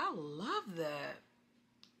pretty. I love that.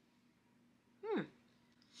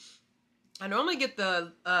 I normally get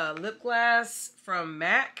the lip gloss from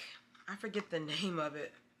MAC. I forget the name of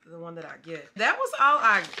it. The one that I get. That was all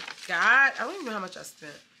I got. I don't even know how much I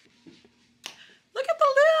spent. Look at the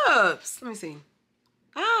lips. Let me see.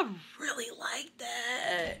 I really like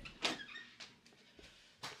that.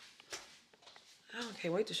 I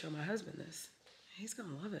can't wait to show my husband this. He's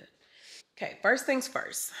gonna love it. Okay, first things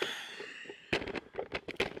first.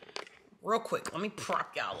 Real quick, let me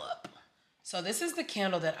prop y'all up. So this is the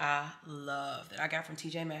candle that I love, that I got from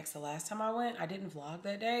TJ Maxx the last time I went. I didn't vlog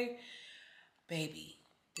that day. Baby,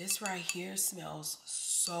 this right here smells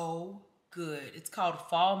so good. It's called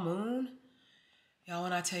Fall Moon. Y'all,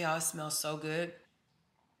 when I tell y'all it smells so good.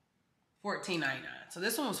 $14.99. So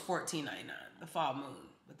this one was $14.99, the Fall Moon.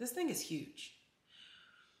 But this thing is huge.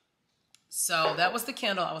 So that was the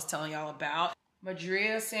candle I was telling y'all about.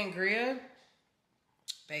 Madria Sangria.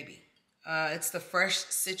 Baby. It's the fresh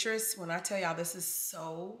citrus. When I tell y'all this is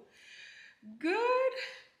so good.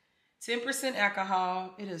 10%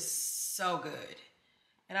 alcohol. It is so good.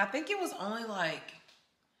 And I think it was only like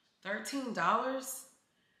 $13.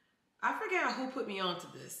 I forget who put me onto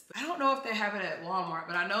this. I don't know if they have it at Walmart,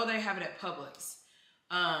 but I know they have it at Publix.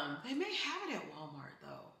 They may have it at Walmart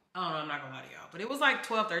though. I don't know, I'm not gonna lie to y'all. But it was like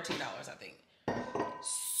 $12, $13, I think.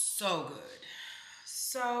 So good.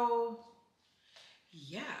 So,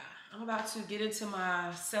 yeah. I'm about to get into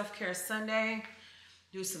my self-care Sunday.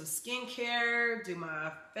 Do some skincare, do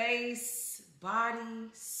my face, body,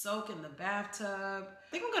 soak in the bathtub. I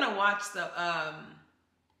think I'm gonna watch the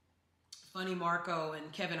Funny Marco and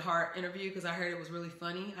Kevin Hart interview because I heard it was really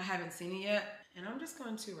funny. I haven't seen it yet. And I'm just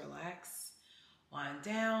going to relax, wind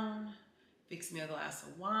down, fix me a glass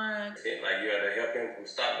of wine. Like you had to help him from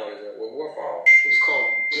stop going to what fall? It's called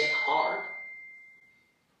Get Hard.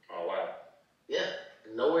 Oh wow. Yeah,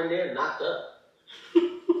 nowhere near knocked up.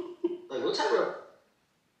 Like what type of?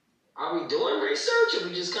 Are we doing research or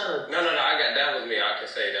we just kind of? No. I got that was me. I can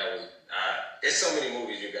say that was. It's so many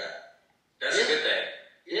movies you got. That's a good thing.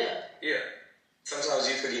 Yeah. Yeah. Sometimes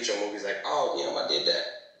you forget your movies. Like, oh, I did that.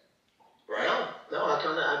 Right? No. I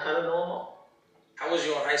kind of know them all. How was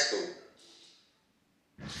you in high school?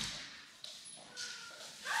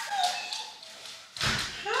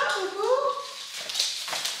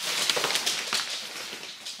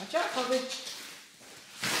 Watch out, Kobe.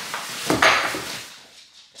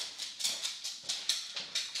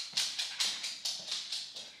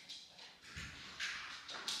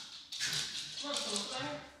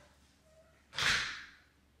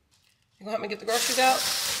 You gonna help me get the groceries out?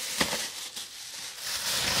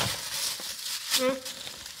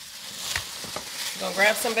 Gonna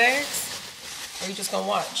grab some bags? Or you just gonna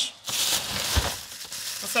watch?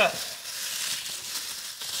 What's up?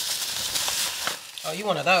 Oh, you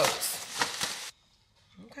one of those.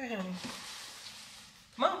 Okay, honey.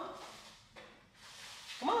 Come on.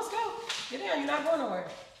 Come on, let's go. Get in, you're not going nowhere.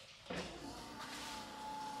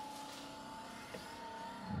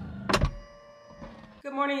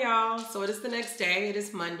 Good morning, y'all. So it is the next day. It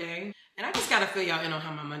is Monday. And I just gotta fill y'all in on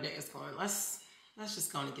how my Monday is going. Let's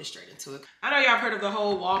just go and get straight into it. I know y'all have heard of the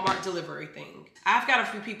whole Walmart delivery thing. I've got a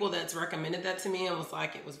few people that's recommended that to me and was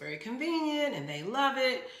like, it was very convenient and they love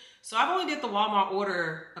it. So I've only did the Walmart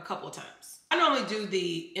order a couple of times. I normally do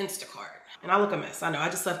the Instacart and I look a mess. I know, I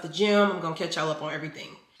just left the gym. I'm gonna catch y'all up on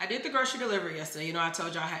everything. I did the grocery delivery yesterday. You know, I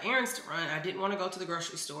told y'all I had errands to run. I didn't want to go to the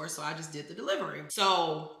grocery store, so I just did the delivery.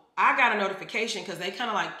 So I got a notification because they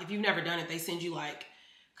kind of like, if you've never done it, they send you like,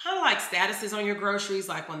 kind of like statuses on your groceries,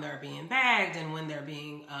 like when they're being bagged and when they're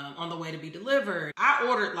being on the way to be delivered. I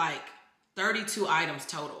ordered like 32 items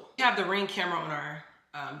total. We have the Ring camera on our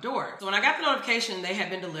door. So when I got the notification they had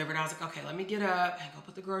been delivered, I was like, okay, let me get up and go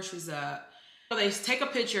put the groceries up. So they take a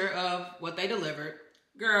picture of what they delivered.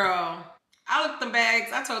 Girl, I looked at the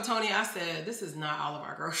bags. I told Tony, I said, this is not all of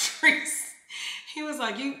our groceries. He was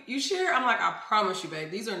like, you sure? I'm like, I promise you, babe,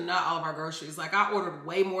 these are not all of our groceries. Like, I ordered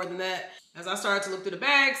way more than that. As I started to look through the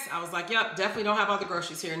bags, I was like, yep, definitely don't have all the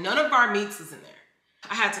groceries here. None of our meats is in there.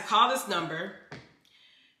 I had to call this number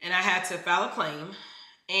and I had to file a claim.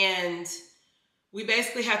 And we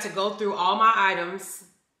basically had to go through all my items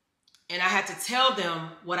and I had to tell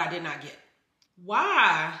them what I did not get.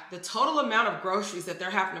 Why the total amount of groceries that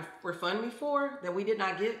they're having to refund me for that we did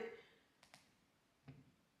not get?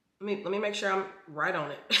 Let me make sure I'm right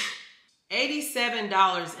on it.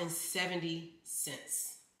 $87.70.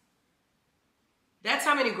 That's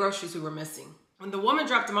how many groceries we were missing. When the woman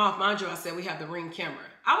dropped them off, mind you, I said we have the Ring camera.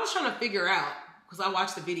 I was trying to figure out, because I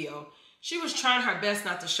watched the video, she was trying her best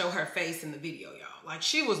not to show her face in the video, y'all. Like,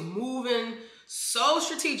 she was moving so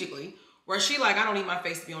strategically where she like, I don't need my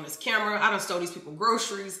face to be on this camera. I done stole these people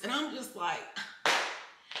groceries. And I'm just like,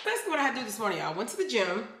 basically what I had to do this morning, y'all. Went to the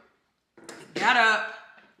gym, got up,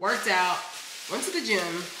 worked out, went to the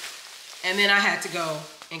gym, and then I had to go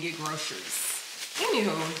and get groceries.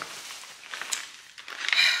 Anywho,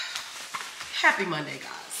 happy Monday,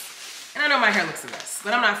 guys. And I know my hair looks a mess,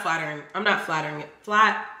 but I'm not flattering it. I'm not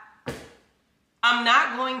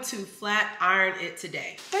going to flat iron it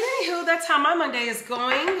today. But anywho, that's how my Monday is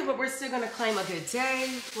going, but we're still gonna claim a good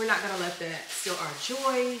day. We're not gonna let that steal our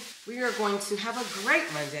joy. We are going to have a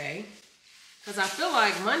great Monday, because I feel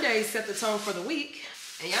like Mondays set the tone for the week.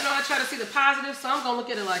 And y'all know I try to see the positive, so I'm gonna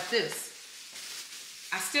look at it like this.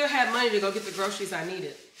 I still had money to go get the groceries I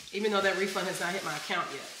needed, even though that refund has not hit my account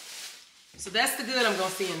yet. So that's the good I'm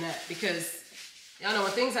gonna see in that, because y'all know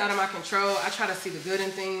when things are out of my control, I try to see the good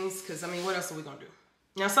in things, because I mean, what else are we gonna do?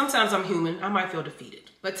 Now, sometimes I'm human, I might feel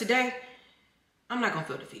defeated. But today, I'm not gonna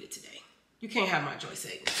feel defeated today. You can't have my joy,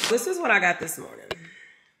 Satan. This is what I got this morning.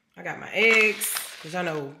 I got my eggs, because y'all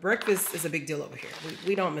know breakfast is a big deal over here.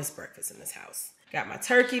 We don't miss breakfast in this house. Got my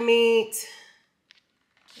turkey meat.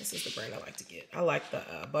 This is the brand I like to get. I like the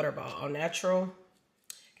Butterball All Natural.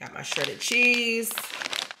 Got my shredded cheese.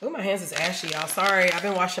 Oh, my hands is ashy, y'all. Sorry, I've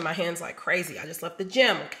been washing my hands like crazy. I just left the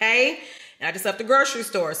gym, okay? And I just left the grocery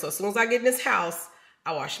store. So as soon as I get in this house,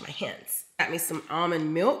 I wash my hands. Got me some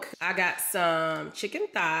almond milk. I got some chicken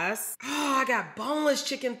thighs. Oh, I got boneless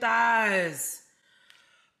chicken thighs.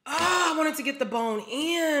 Oh, I wanted to get the bone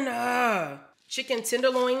in. Chicken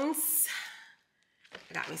tenderloins.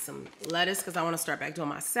 I got me some lettuce because I want to start back doing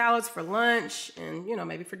my salads for lunch and, you know,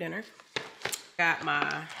 maybe for dinner. Got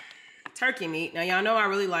my turkey meat. Now, y'all know I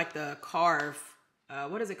really like the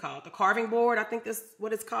what is it called? The carving board, I think that's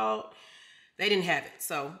what it's called. They didn't have it.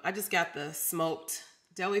 So I just got the smoked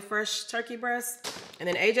deli fresh turkey breast. And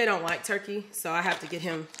then AJ don't like turkey, so I have to get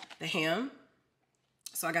him the ham.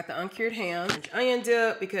 So I got the uncured ham, onion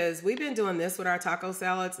dip, because we've been doing this with our taco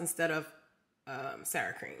salads instead of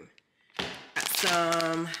sour cream.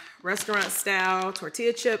 Some restaurant style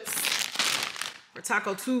tortilla chips for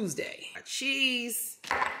Taco Tuesday. Cheese,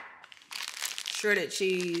 shredded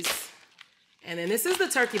cheese, and then this is the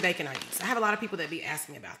turkey bacon I use. I have a lot of people that be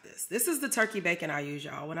asking me about this. This is the turkey bacon I use,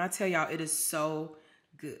 y'all. When I tell y'all, it is so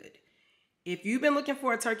good. If you've been looking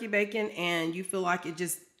for a turkey bacon and you feel like it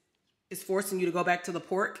just is forcing you to go back to the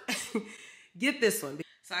pork, get this one.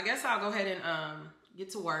 So I guess I'll go ahead and get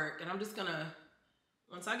to work, and I'm just gonna,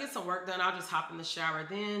 once I get some work done, I'll just hop in the shower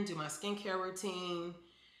then, do my skincare routine,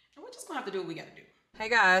 and we're just gonna have to do what we gotta do. Hey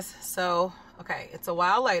guys, so, okay, it's a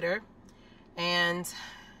while later, and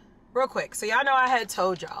real quick, so y'all know I had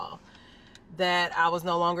told y'all that I was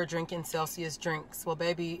no longer drinking Celsius drinks. Well,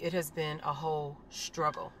 baby, it has been a whole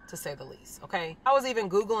struggle, to say the least, okay? I was even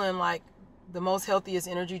Googling, like, the most healthiest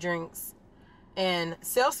energy drinks, and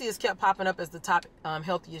Celsius kept popping up as the top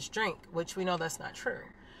healthiest drink, which we know that's not true.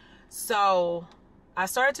 So I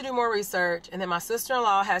started to do more research, and then my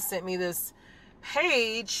sister-in-law has sent me this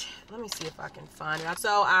page. Let me see if I can find it.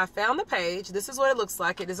 So I found the page. This is what it looks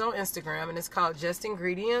like. It is on Instagram, and it's called Just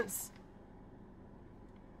Ingredients.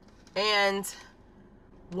 And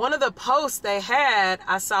one of the posts they had,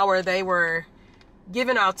 I saw where they were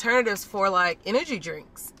giving alternatives for like energy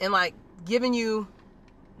drinks and like giving you,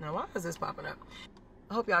 now why is this popping up?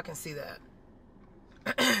 I hope y'all can see that.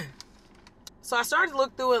 So I started to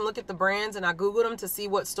look through and look at the brands, and I Googled them to see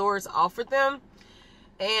what stores offered them.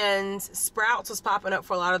 And Sprouts was popping up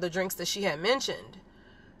for a lot of the drinks that she had mentioned.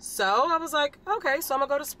 So I was like, okay, so I'm gonna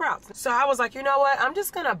go to Sprouts. So I was like, you know what? I'm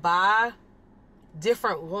just gonna buy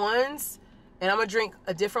different ones, and I'm gonna drink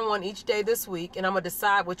a different one each day this week, and I'm gonna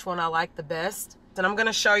decide which one I like the best. And I'm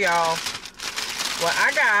gonna show y'all what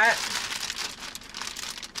I got.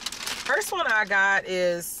 First one I got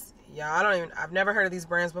is, I've never heard of these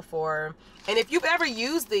brands before. And if you've ever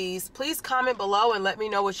used these, please comment below and let me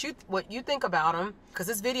know what you think about them, because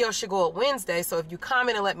this video should go up Wednesday. So if you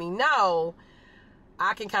comment and let me know,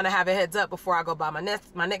 I can kind of have a heads up before I go buy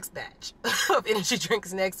my next batch of energy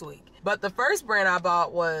drinks next week. But the first brand I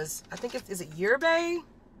bought was, I think is it Yerbay?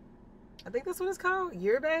 I think that's what it's called,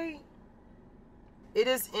 Yerbay. It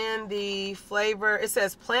is in the flavor, it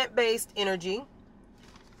says plant-based energy.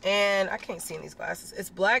 And I can't see in these glasses. It's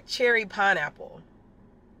black cherry pineapple.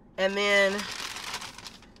 And then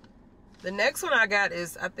the next one I got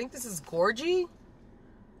is, I think this is Gorgie.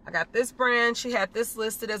 I got this brand. She had this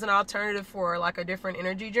listed as an alternative for like a different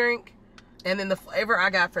energy drink. And then the flavor I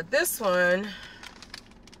got for this one,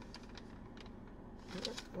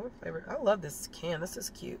 what flavor? I love this can. This is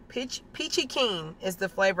cute. Peachy Keen is the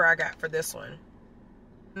flavor I got for this one.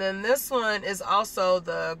 And then this one is also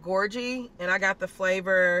the Gorgie, and I got the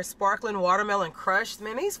flavor Sparkling Watermelon Crush.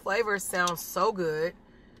 Man, these flavors sound so good.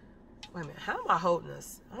 Wait a minute, how am I holding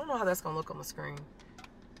this? I don't know how that's gonna look on the screen.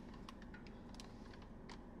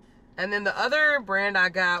 And then the other brand I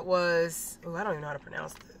got was, oh, I don't even know how to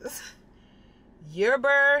pronounce this.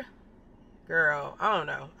 Yerber, girl, I don't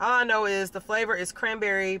know. All I know is the flavor is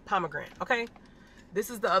cranberry pomegranate, okay? This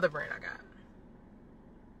is the other brand I got.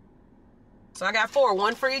 So I got 4,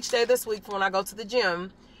 one for each day this week for when I go to the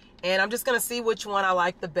gym. And I'm just going to see which one I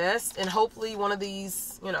like the best. And hopefully one of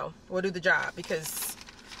these, you know, will do the job, because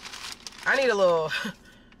I need a little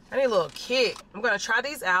kick. I'm going to try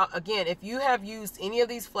these out. Again, if you have used any of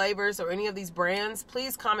these flavors or any of these brands,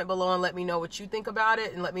 please comment below and let me know what you think about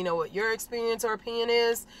it. And let me know what your experience or opinion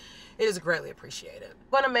is. It is greatly appreciated.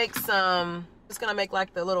 I'm going to make just going to make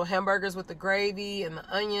like the little hamburgers with the gravy and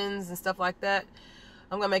the onions and stuff like that.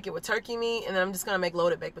 I'm going to make it with turkey meat, and then I'm just going to make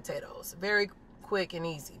loaded baked potatoes. Very quick and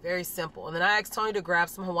easy, very simple. And then I asked Tony to grab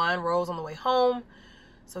some Hawaiian rolls on the way home.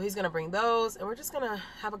 So he's going to bring those, and we're just going to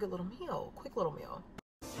have a good little meal, quick little meal.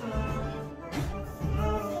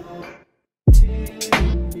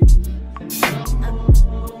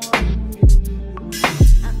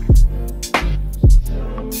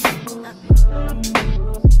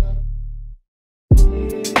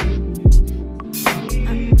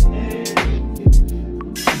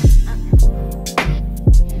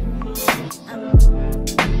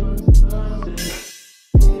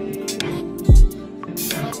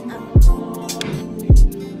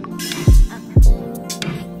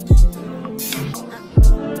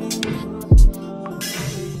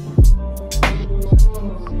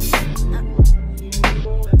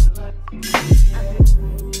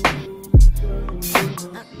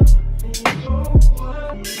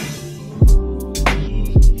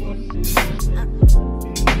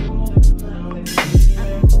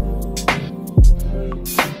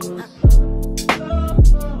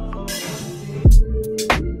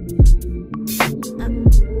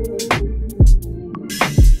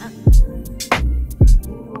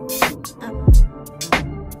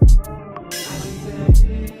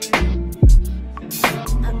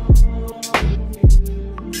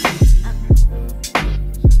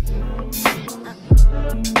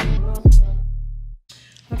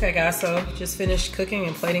 Okay guys, so just finished cooking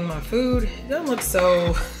and plating my food. It doesn't look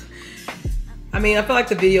so, I mean, I feel like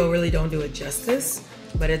the video really don't do it justice,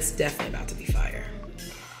 but it's definitely about to be fire.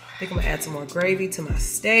 I think I'm gonna add some more gravy to my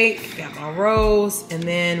steak. Got my rolls, and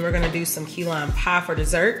then we're gonna do some key lime pie for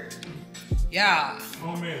dessert. Yeah,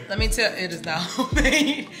 let me tell, it is not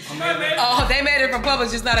homemade. Oh, they made it from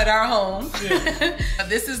Publix, just not at our home. Yeah.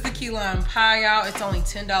 This is the key lime pie, y'all. It's only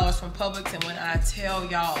 $10 from Publix, and when I tell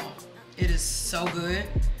y'all, It is so good.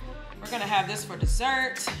 We're gonna have this for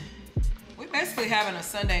dessert. We're basically having a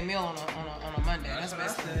Sunday meal on a Monday. That's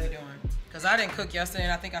basically what we're doing. Because I didn't cook yesterday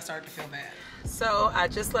and I think I started to feel bad. So I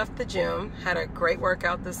just left the gym, had a great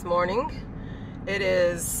workout this morning. It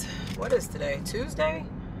is, what is today? Tuesday?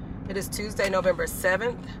 It is Tuesday, November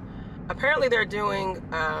 7th. Apparently they're doing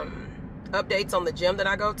updates on the gym that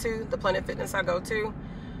I go to, the Planet Fitness I go to.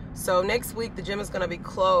 So next week the gym is gonna be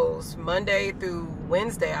closed Monday through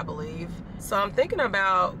Wednesday, I believe. So I'm thinking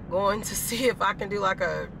about going to see if I can do like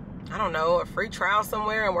a, I don't know, a free trial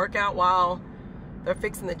somewhere and work out while they're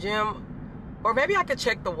fixing the gym. Or maybe I could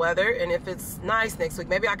check the weather, and if it's nice next week,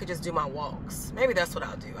 maybe I could just do my walks. Maybe that's what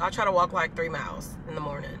I'll do. I'll try to walk like 3 miles in the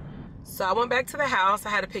morning. So I went back to the house. I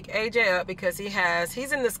had to pick AJ up because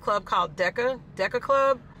he's in this club called Deca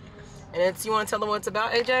Club. And it's, you want to tell them what it's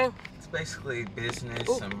about, AJ? It's basically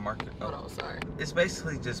business and marketing. Hold on, sorry. It's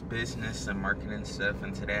basically just business and marketing stuff,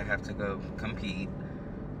 and today I have to go compete.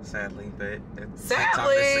 Sadly, but it's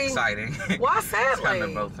exciting. Why sadly? It's kind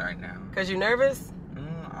of both right now. Because you're nervous?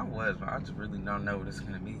 I was, but I just really don't know what it's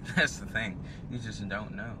going to be. That's the thing. You just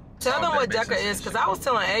don't know. Tell them what DECA is, because I was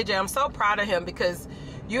telling AJ, I'm so proud of him because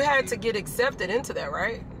you had to get accepted into that,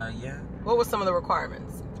 right? Yeah. What were some of the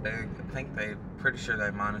requirements? I think pretty sure they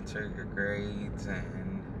monitor your grades,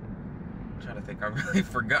 and I'm trying to think. I really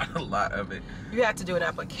forgot a lot of it. You had to do an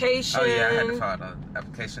application. Oh yeah, I had to file an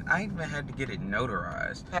application. I even had to get it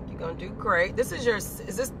notarized. You're gonna do great. Is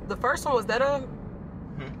this the first one? Was that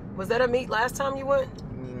a meet last time you went?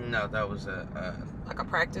 No, that was like a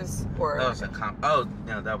practice or that was a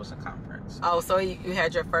that was a conference. Oh, so you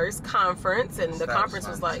had your first conference, and the conference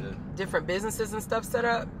was like too. Different businesses and stuff set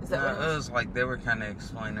up. Is that what it was? Like they were kind of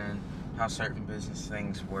explaining how certain business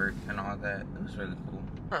things work and all that. It was really cool.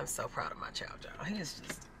 I'm so proud of my child, y'all. He is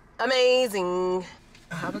just amazing.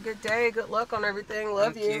 Have a good day. Good luck on everything.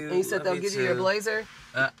 Love Thank you. And you said they'll give you your blazer?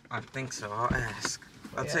 I think so. I'll ask.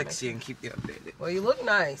 I'll text you and keep you updated. Well, you look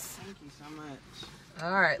nice. Thank you so much.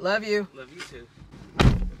 All right. Love you. Love you too.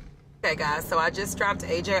 Okay, guys. So I just dropped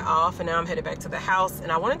AJ off, and now I'm headed back to the house.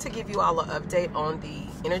 And I wanted to give you all an update on the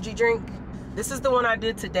energy drink. This is the one I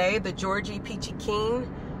did today, the Georgie Peachy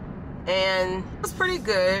Keen. And it was pretty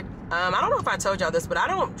good. I don't know if I told y'all this, but I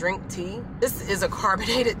don't drink tea. This is a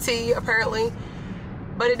carbonated tea, apparently.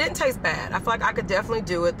 But it didn't taste bad. I feel like I could definitely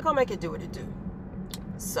do it. I'm gonna make it do what it do.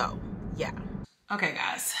 So, yeah. Okay,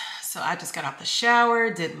 guys. So I just got out the shower,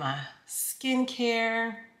 did my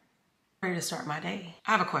skincare, ready to start my day.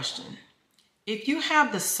 I have a question. If you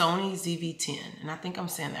have the Sony ZV-10, and I think I'm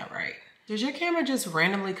saying that right, does your camera just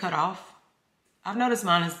randomly cut off? I've noticed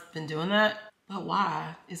mine has been doing that, but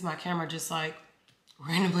why is my camera just like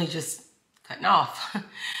randomly just cutting off?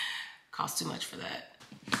 Costs too much for that.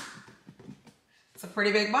 It's a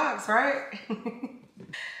pretty big box, right?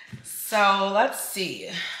 So let's see.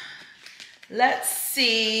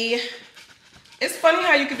 It's funny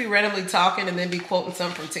how you could be randomly talking and then be quoting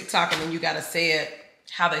something from TikTok, and then you gotta say it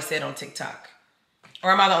how they say it on TikTok.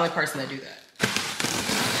 Or am I the only person that do that?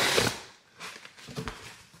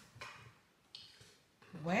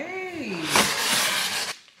 Wait.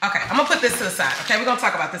 Okay, I'm gonna put this to the side. Okay, we're gonna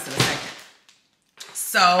talk about this in a second.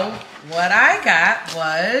 So what I got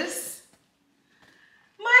was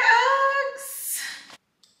my Uggs.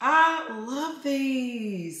 I love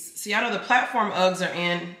these. See, I know the platform Uggs are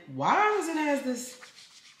in. Why does it have this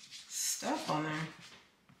stuff on there?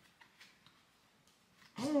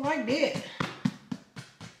 I don't like that.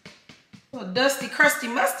 A little dusty, crusty,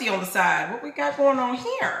 musty on the side. What we got going on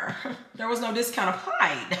here? There was no discount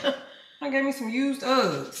applied. I gave me some used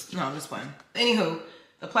Uggs. No, I'm just playing. Anywho,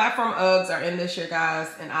 the platform Uggs are in this year, guys,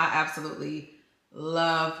 and I absolutely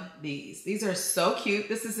love these. These are so cute.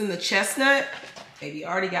 This is in the chestnut. Baby,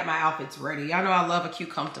 I already got my outfits ready. Y'all know I love a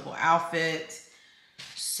cute, comfortable outfit.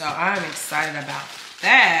 So I'm excited about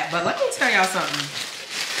that. But let me tell y'all something.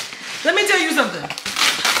 Let me tell you something.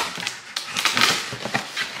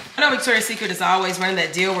 I know Victoria's Secret is always running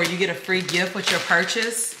that deal where you get a free gift with your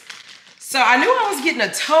purchase. So I knew I was getting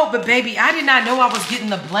a tote, but baby, I did not know I was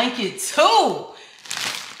getting the blanket too.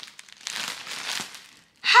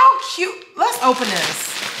 How cute. Let's open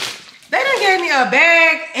this. They done gave me a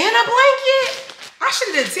bag and a blanket. I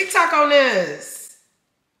should have did TikTok on this.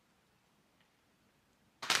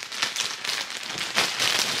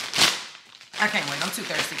 I can't wait. I'm too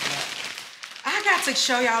thirsty for that. I got to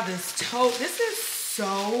show y'all this tote. This is so...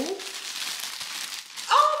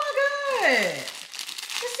 Oh my God.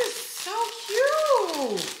 This is so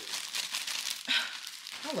cute.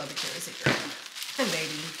 I love Victoria's Secret. And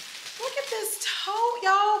baby, look at this tote,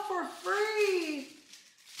 y'all, for free.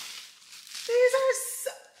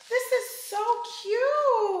 This is so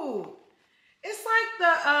cute.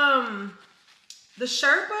 The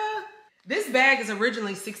Sherpa, this bag is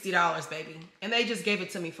originally $60, baby. And they just gave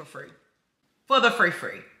it to me for free. For the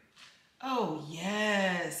free. Oh,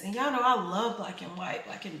 yes. And y'all know I love black and white,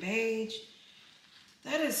 black and beige.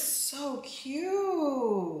 That is so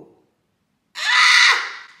cute. Ah!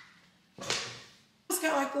 It's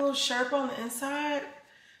got like a little Sherpa on the inside.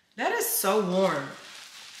 That is so warm.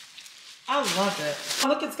 I love it.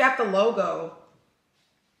 Look, it's got the logo.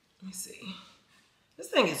 Let me see. This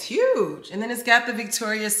thing is huge. And then it's got the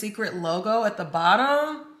Victoria's Secret logo at the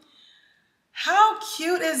bottom. How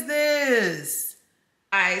cute is this?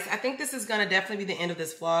 Guys, I think this is gonna definitely be the end of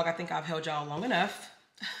this vlog. I think I've held y'all long enough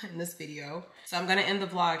in this video. So I'm gonna end the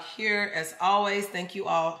vlog here. As always, thank you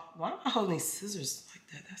all. Why am I holding these scissors like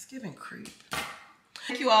that? That's giving creep.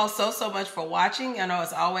 Thank you all so much for watching. I know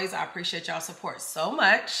as always, I appreciate y'all support so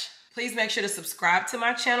much. Please make sure to subscribe to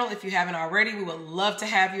my channel if you haven't already. We would love to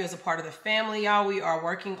have you as a part of the family, y'all. We are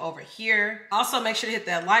working over here. Also, make sure to hit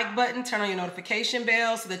that like button, turn on your notification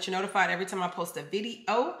bell so that you're notified every time I post a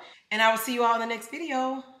video. And I will see you all in the next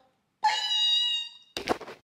video.